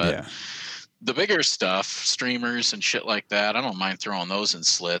it, but Yeah. the bigger stuff, streamers and shit like that, I don't mind throwing those in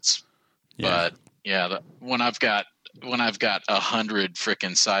slits. Yeah. But yeah, when I've got 100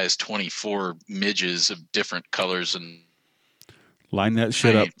 frickin' size 24 midges of different colors, and Line that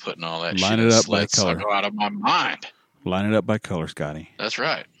shit I up. ain't putting all that Line shit it in up by slits, I'll color. go out of my mind. Line it up by color, Scotty. That's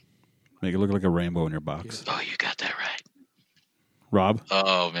right. Make it look like a rainbow in your box. Oh, you got that right. Rob?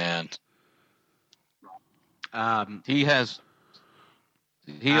 Oh man, He has.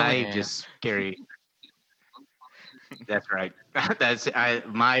 He only I just carry. That's right.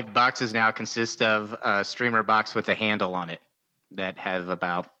 My boxes now consist of a streamer box with a handle on it that have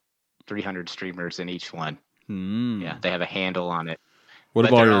about 300 streamers in each one. Yeah, they have a handle on it. What But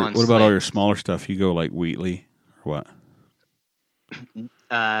about they're all in all your slits. smaller stuff? You go like Wheatley or what?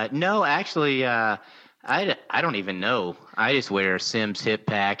 No, actually, I don't even know. I just wear Sims hip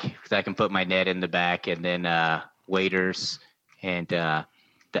pack because I can put my net in the back, and then waders, and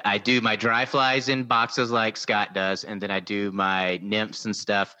I do my dry flies in boxes like Scott does, and then I do my nymphs and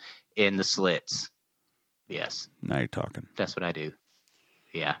stuff in the slits. Yes, Now you're talking. that's what I do.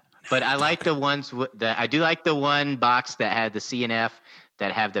 Yeah, but I like the ones that I do like the one box that had the CNF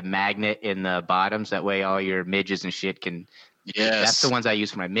that have the magnet in the bottoms. That way, all your midges and shit can. yes, That's the ones I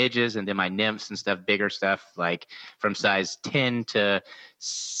use for my midges, and then my nymphs and stuff, bigger stuff, like from size 10 to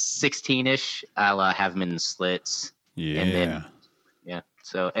 16-ish, I'll have them in the slits. Yeah. And then, yeah.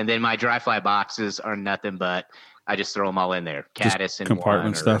 So, and then my dry fly boxes are nothing but I just throw them all in there. Just Caddis and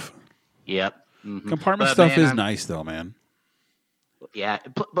compartment stuff. Yep. Mhm. Compartment But, stuff man, is nice though, man. Yeah,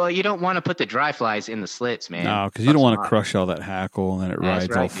 but you don't want to put the dry flies in the slits, man. No, because you don't want to Fucks 'em up. crush all that hackle and then it That's rides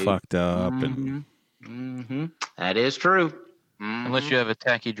right, all dude. fucked up. And That is true. unless you have a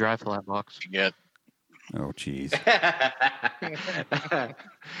tacky dry fly box. yeah. oh, jeez.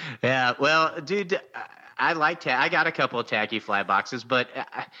 Yeah, well, dude, I like I got a couple of tacky fly boxes, but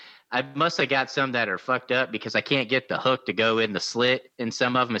I must have got some that are fucked up because I can't get the hook to go in the slit in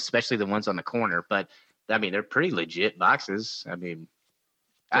some of them, especially the ones on the corner. But I mean, they're pretty legit boxes. I mean, Is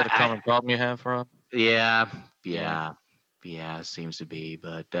that a common problem you have, Rob? yeah, it seems to be,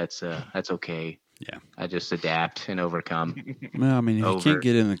 but that's okay. Yeah. I just adapt and overcome. Well, I mean, if you Over. can't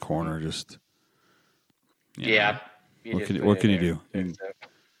get in the corner, just you know, what can you do? You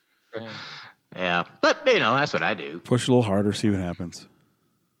can Yeah, but that's what I do. push a little harder, see what happens.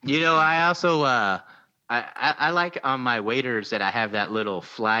 I also I like on my waders that I have that little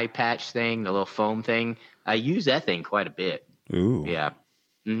fly patch thing, the little foam thing. I use that thing quite a bit. Ooh. Yeah.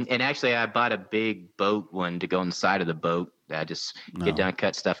 And actually, I bought a big boat one to go on the side of the boat. I just get done,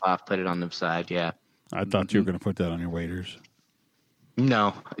 cut stuff off, put it on the side. Yeah. I thought you were going to put that on your waders.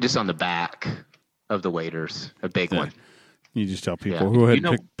 No, just on the back of the waders, a big Yeah. one. You just tell people, Yeah. go ahead You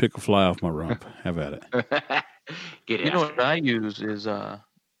and know- pick a fly off my rump. Have at it. Get it. You know what I use is I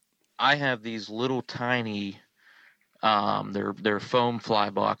have these little tiny they're foam fly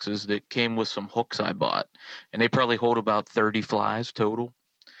boxes that came with some hooks I bought, and they probably hold about 30 flies total.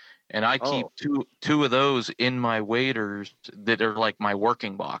 And I keep two of those in my waders that are like my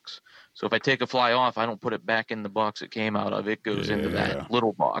working box. So if I take a fly off, I don't put it back in the box it came out of. It goes into Yeah. that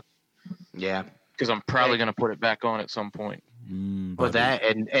little box Yeah. because I'm probably going to put it back on at some point. Well, Buddy. that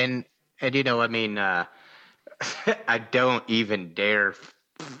and I mean, I don't even dare.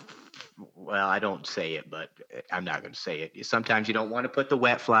 Well, I don't say it, but I'm not going to say it. Sometimes you don't want to put the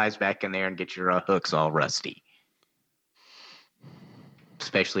wet flies back in there and get your hooks all rusty,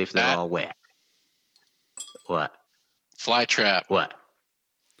 especially if they're That- all wet. What? Fly trap. What?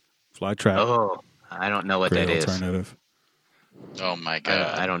 Fly trap. Oh, I don't know what Great that is. alternative. Oh my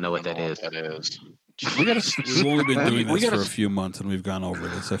god. I don't know what that is. That is. We got to. We've only been doing We this gotta for a few months, and we've gone over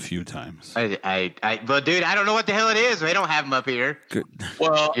this a few times. But dude, I don't know what the hell it is. They don't have them up here. Good.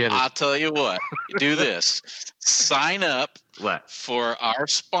 Well, Get it. I'll tell you what. Do this. Sign up What? for our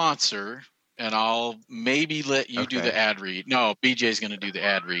sponsor, and I'll maybe let you do Okay. the ad read. No, BJ's going to do the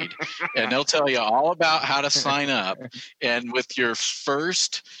ad read, and they'll tell you all about how to sign up. And with your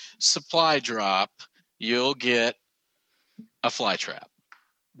first supply drop, you'll get a fly trap.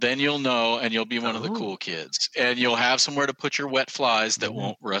 Then you'll know, and you'll be one of the cool kids, and you'll have somewhere to put your wet flies that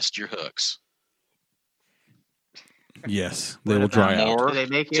won't rust your hooks. Yes, they will dry out. More Do they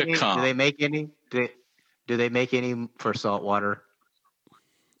make to any? come. Do they make any? Do they make any for saltwater?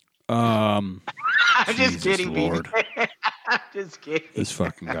 I'm I'm just kidding, Lord. BJ. I'm just kidding. This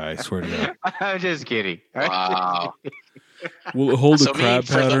fucking guy, I swear to God. I'm just kidding. Wow. Will it hold the So crab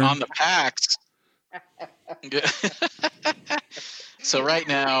pattern? on the packs. So right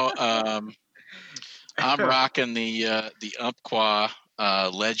now, I'm rocking the Umpqua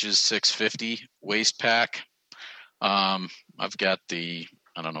Ledges 650 waist pack. I've got I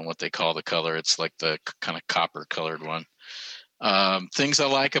don't know what they call the color. It's like the kind of copper colored one. Things I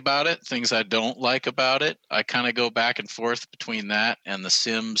like about it, things I don't like about it. I kind of go back and forth between that and the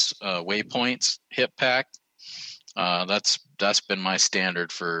Sims Waypoints hip pack. That's been my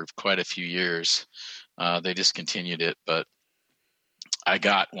standard for quite a few years. They discontinued it, but I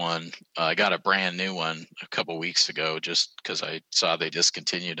got one. I got a brand new one a couple weeks ago just because I saw they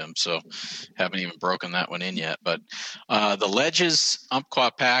discontinued them. So haven't even broken that one in yet. But the Ledges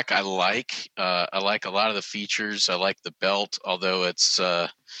Umpqua pack, I like. I like a lot of the features. I like the belt, although it's I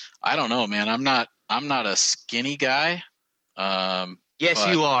don't know, man. I'm not a skinny guy. Yes,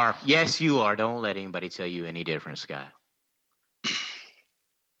 you are. Yes, you are. Don't let anybody tell you any different, Scott.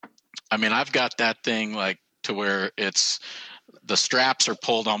 I mean, I've got that thing like to where the straps are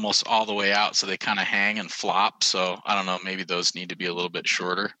pulled almost all the way out, so they kind of hang and flop. So I don't know, maybe those need to be a little bit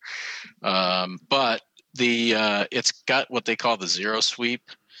shorter. But it's got what they call the zero sweep,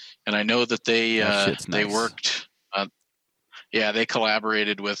 and I know that they nice. worked. They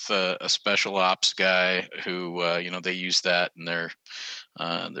collaborated with a special ops guy who they use that in their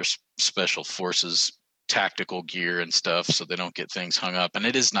special forces tactical gear and stuff, so they don't get things hung up. And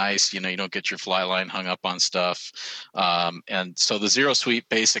it is nice, you don't get your fly line hung up on stuff. And so the zero sweep,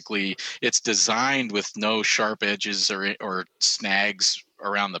 basically it's designed with no sharp edges or snags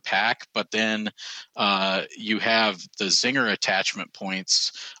around the pack, but then you have the zinger attachment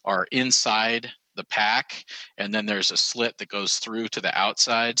points are inside the pack, and then there's a slit that goes through to the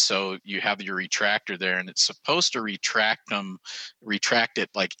outside, so you have your retractor there, and it's supposed to retract it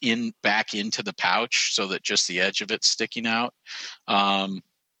like back into the pouch so that just the edge of it's sticking out.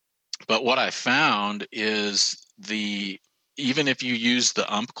 But what I found is even if you use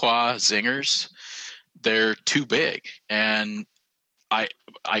the Umpqua zingers, they're too big, and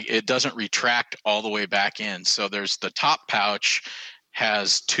it doesn't retract all the way back in. So there's the top pouch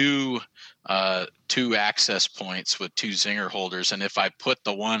has two access points with two zinger holders, and if I put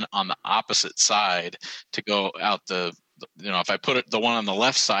the one on the opposite side to go out if I put the one on the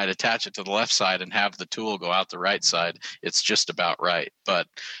left side, attach it to the left side, and have the tool go out the right side, it's just about right. But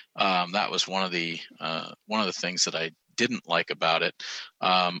that was one of the things that I didn't like about it.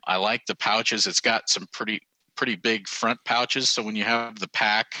 I like the pouches. It's got some pretty big front pouches, so when you have the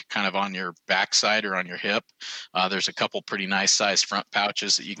pack kind of on your backside or on your hip, there's a couple pretty nice sized front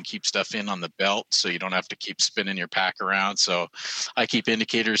pouches that you can keep stuff in on the belt, so you don't have to keep spinning your pack around. So I keep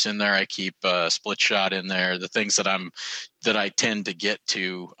indicators in there, I keep split shot in there, the things that I tend to get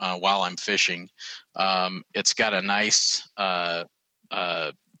to while I'm fishing. It's got a nice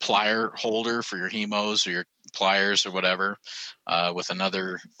plier holder for your hemos or your pliers or whatever, with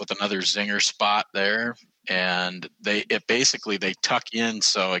another zinger spot there. And they tuck in,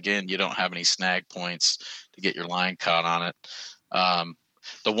 so again, you don't have any snag points to get your line caught on it.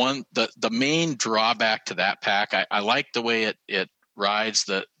 The main drawback to that pack, I like the way it rides.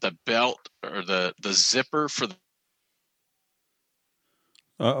 The belt or the zipper for the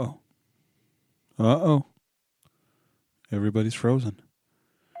Everybody's frozen.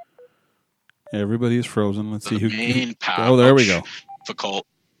 Everybody is frozen. Let's see who. Main pouch. Oh, there we go. Difficult.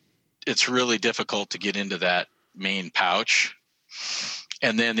 It's really difficult to get into that main pouch.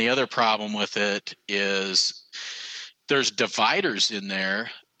 And then the other problem with it is there's dividers in there,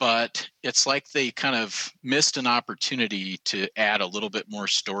 but it's like they kind of missed an opportunity to add a little bit more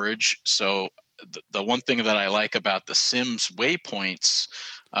storage. So the one thing that I like about the Sims Waypoints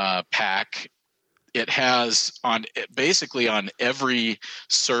pack, it has basically on every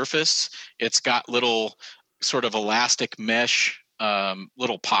surface, it's got little sort of elastic mesh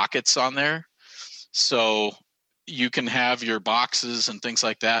little pockets on there, so you can have your boxes and things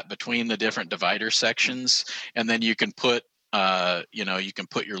like that between the different divider sections, and then you can put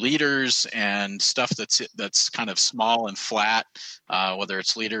your leaders and stuff that's kind of small and flat, whether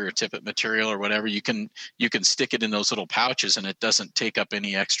it's leader or tippet material or whatever. You can stick it in those little pouches, and it doesn't take up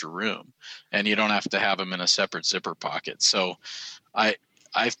any extra room, and you don't have to have them in a separate zipper pocket. So I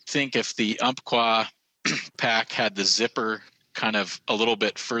think if the Umpqua pack had the zipper kind of a little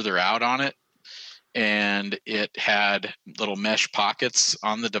bit further out on it, and it had little mesh pockets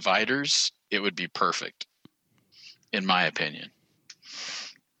on the dividers, it would be perfect, in my opinion.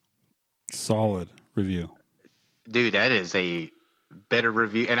 Solid review. Dude, that is a better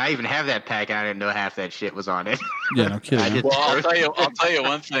review. And I even have that pack, and I didn't know half that shit was on it. Yeah, no kidding. I huh? just- Well, I'll tell you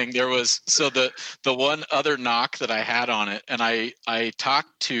one thing. There was the one other knock that I had on it, and I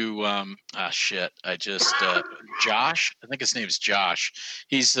talked to Josh. I think his name is Josh.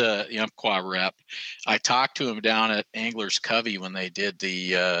 He's the Umpqua rep. I talked to him down at Anglers Covey when they did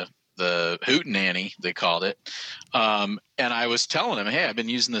the Hootenanny, they called it. And I was telling him, hey, I've been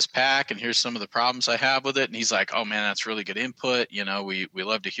using this pack, and here's some of the problems I have with it. And he's like, oh man, that's really good input. We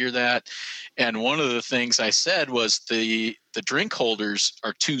love to hear that. And one of the things I said was the drink holders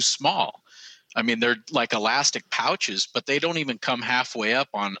are too small. I mean, they're like elastic pouches, but they don't even come halfway up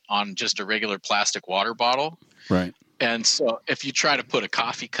on just a regular plastic water bottle. Right. And so if you try to put a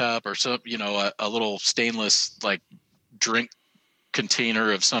coffee cup or some, a little stainless like drink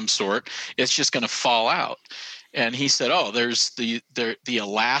container of some sort, it's just going to fall out. And he said, oh, there's the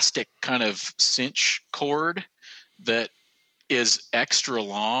elastic kind of cinch cord that is extra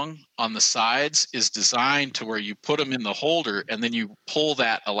long on the sides, is designed to where you put them in the holder and then you pull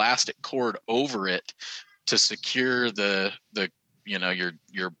that elastic cord over it to secure the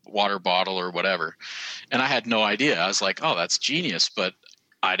your water bottle or whatever. And I had no idea. I was like, oh, that's genius, but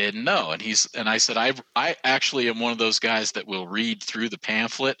I didn't know. And I said, I actually am one of those guys that will read through the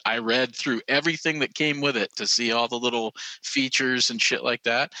pamphlet. I read through everything that came with it to see all the little features and shit like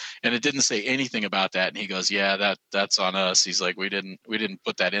that. And it didn't say anything about that. And he goes, yeah, that's on us. He's like, we didn't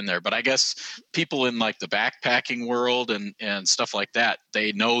put that in there. But I guess people in like the backpacking world and stuff like that,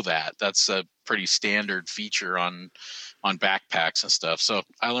 they know that. That's a pretty standard feature on backpacks and stuff. So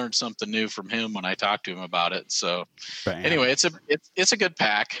I learned something new from him when I talked to him about it. So Bam. anyway, it's a good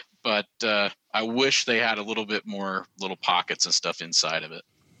pack, but I wish they had a little bit more little pockets and stuff inside of it.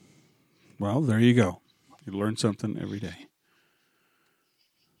 Well, there you go. You learn something every day.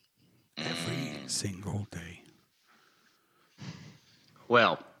 Every single day.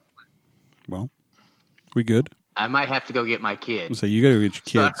 Well, We good? I might have to go get my kid. So you got to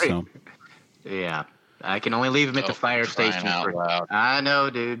get your kids. Sorry. So Yeah. I can only leave him at the fire crying station. out loud. I know,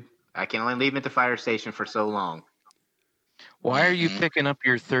 dude. I can only leave him at the fire station for so long. Why are you Mhm. picking up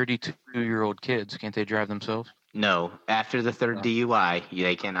your 32-year-old kids? Can't they drive themselves? No, after the third DUI,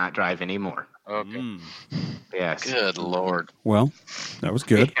 they cannot drive anymore. Okay. Yes. Good Lord. Well, that was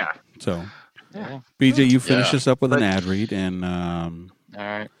good. Yeah. So, Yeah. BJ, you finish Yeah. us up with an But- ad read, and All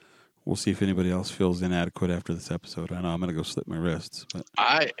right. we'll see if anybody else feels inadequate after this episode. I know I'm going to go slit my wrists, but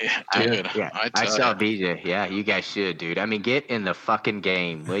I I saw BJ. Yeah, you guys should, dude. I mean, get in the fucking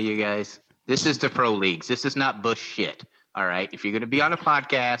game, will you guys? This is the pro leagues. This is not bush shit. All right. If you're going to be on a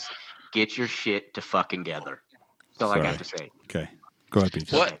podcast, get your shit to fucking together. That's all I got to say. okay. Go ahead,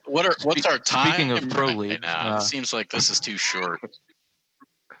 BJ. What's our time? Speaking of pro right leagues, now? It seems like this is too short.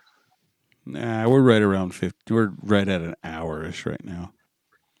 Nah, we're right around 50. We're right at an hour-ish right now.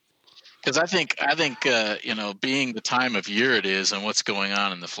 Because I think being the time of year it is and what's going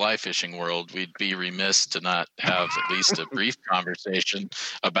on in the fly fishing world, we'd be remiss to not have at least a brief conversation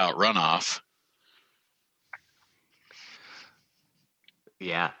about runoff.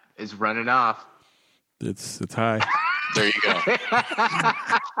 Yeah, it's running off. It's high. There you go.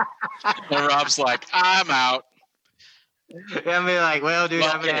 And Rob's like, I'm out. I mean, like, well, dude,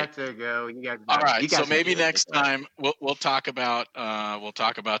 Well, I'm gonna okay. have to go. You guys, All right, you guys so can maybe do it. next time we'll talk about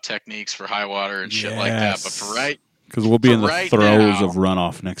techniques for high water and shit like that. But for right, Because we'll be For in the right throes now- of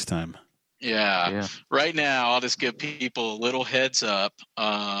runoff next time. yeah, right now I'll just give people a little heads up.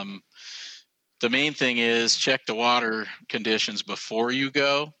 The main thing is check the water conditions before you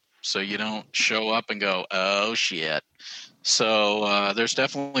go, so you don't show up and go, oh shit. So there's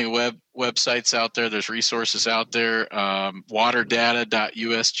definitely websites out there. There's resources out there.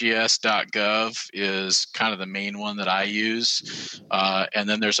 Waterdata.usgs.gov is kind of the main one that I use. And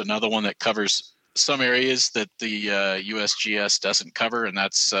then there's another one that covers some areas that the USGS doesn't cover, and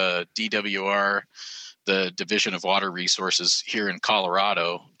that's DWR, the Division of Water Resources here in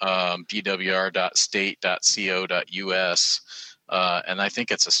Colorado, dwr.state.co.us. And I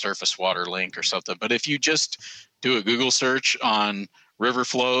think it's a surface water link or something. But if you just do a Google search on river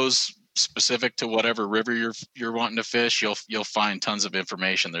flows specific to whatever river you're wanting to fish, you'll find tons of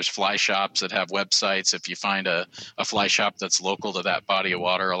information. There's fly shops that have websites. If you find a fly shop that's local to that body of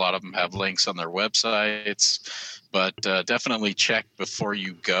water, a lot of them have links on their websites. But definitely check before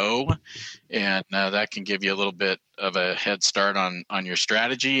you go, and that can give you a little bit of a head start on your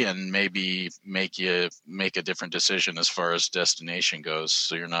strategy, and maybe make a different decision as far as destination goes,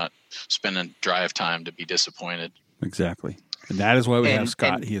 so you're not spending drive time to be disappointed. Exactly. And that is why we have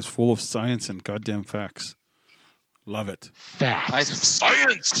Scott. He is full of science and goddamn facts. Love it. Facts.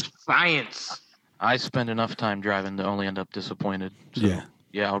 Science. I spend enough time driving to only end up disappointed. So,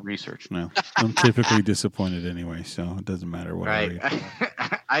 yeah, I'll research. No, I'm typically disappointed anyway, so it doesn't matter what I read.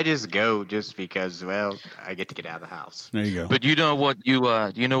 I just go just because, well, I get to get out of the house. There you go. But you know what you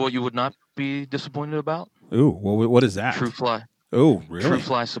would not be disappointed about? Ooh, what is that? True Fly. Oh, really? True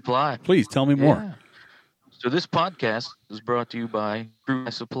Fly Supply. Please tell me more. Yeah. So this podcast is brought to you by True Fly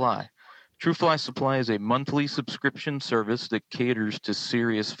Supply. True Fly Supply is a monthly subscription service that caters to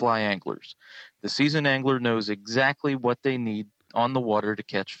serious fly anglers. The seasoned angler knows exactly what they need on the water to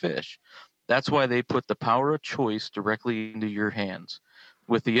catch fish. That's why they put the power of choice directly into your hands.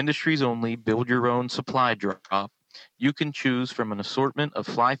 With the industry's only build your own supply drop, you can choose from an assortment of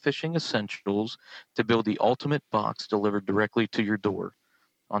fly fishing essentials to build the ultimate box delivered directly to your door.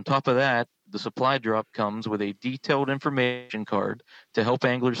 On top of that, the supply drop comes with a detailed information card to help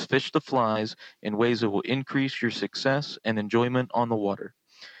anglers fish the flies in ways that will increase your success and enjoyment on the water.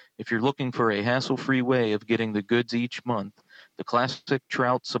 If you're looking for a hassle-free way of getting the goods each month, the Classic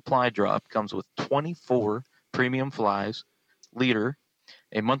Trout Supply Drop comes with 24 premium flies, leader,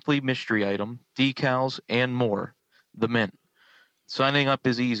 a monthly mystery item, decals, and more. The Mint. Signing up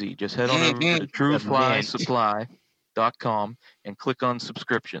is easy. Just head on over to trueflysupply.com and click on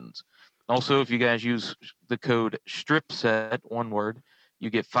subscriptions. Also, if you guys use the code STRIPSET, one word, you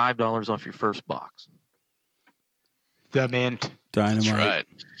get $5 off your first box. The Mint. Dynamite. That's right.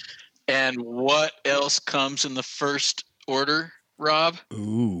 And what else comes in the first order, Rob?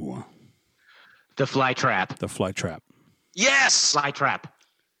 Ooh. The fly trap. The fly trap. Yes. Fly trap.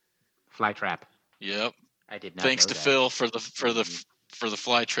 Fly trap. Yep. I did not. Thanks know to that. Phil for the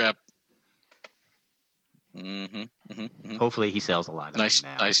fly trap. Hopefully he sells a lot of them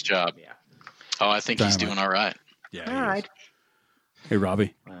now. Nice job. Yeah. Oh, I think he's doing all right. Yeah. All right. Hey,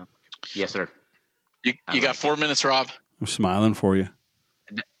 Robbie. Well, yes, sir. You got 4 minutes, Rob? I'm smiling for you.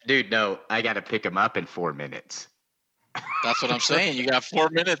 Dude, no, I got to pick him up in 4 minutes. That's what I'm saying. You got 4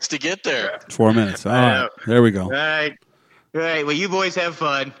 minutes to get there. 4 minutes. All right. There we go. All right. All right. Well, you boys have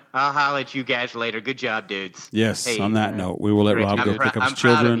fun. I'll holler at you guys later. Good job, dudes. Yes. Hey, on that note, we will let Rich, Rob go pick up his I'm proud of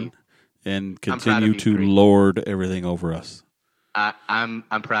children you. and proud of continue you to three. lord everything over us. I'm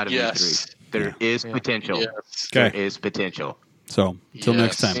proud of you Yes. three. There is potential. Yes. There Okay. is potential. So until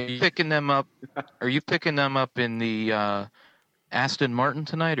next Yes. time. Are you picking them up in the Aston Martin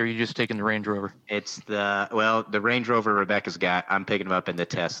tonight, or are you just taking the Range Rover? It's the Range Rover Rebecca's got. I'm picking him up in the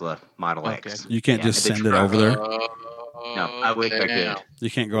Tesla Model X. You can't just the send it truck. over there. No, I wish I could.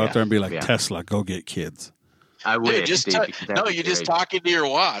 You can't go out there and be like, Yeah. Tesla, go get kids. I Dude, wish. just dude, because that would you be just great. talk into your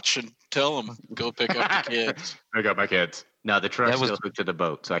watch and tell them go pick up the kids. I got my kids. No, the truck's That was- still hooked to the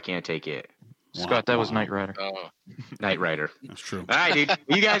boat, so I can't take it. Scott, that was Knight Rider. Oh, Knight Rider. That's true. All right, dude.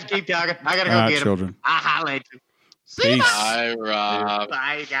 You guys keep talking. I gotta All go right, get him. children. I'll holler at you. Peace. bye, Rob.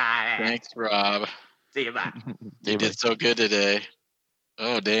 Bye, guys. Thanks, Rob. See you. Bye. You did so good today.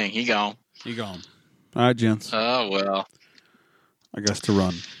 Oh, dang, he gone. You gone. All right, gents. Oh, well. I guess to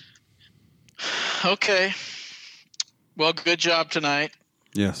run. Okay. Well, good job tonight.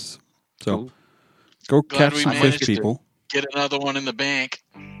 Yes. So Cool. go Glad catch we some managed fish, to- people. Get another one in the bank.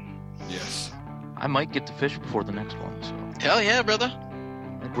 Yes. I might get to fish before the next one, so Hell yeah, brother.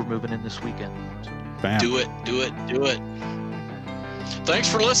 I think we're moving in this weekend. So. Bam. Do it. Thanks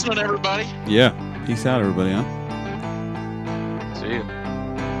for listening, everybody. Yeah. Peace out, everybody, huh? See you.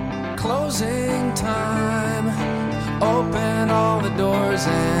 Closing time. Open all the doors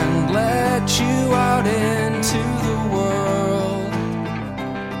and let you out into the world.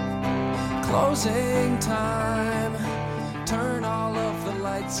 Closing time. Turn all of the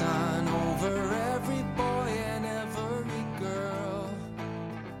lights on.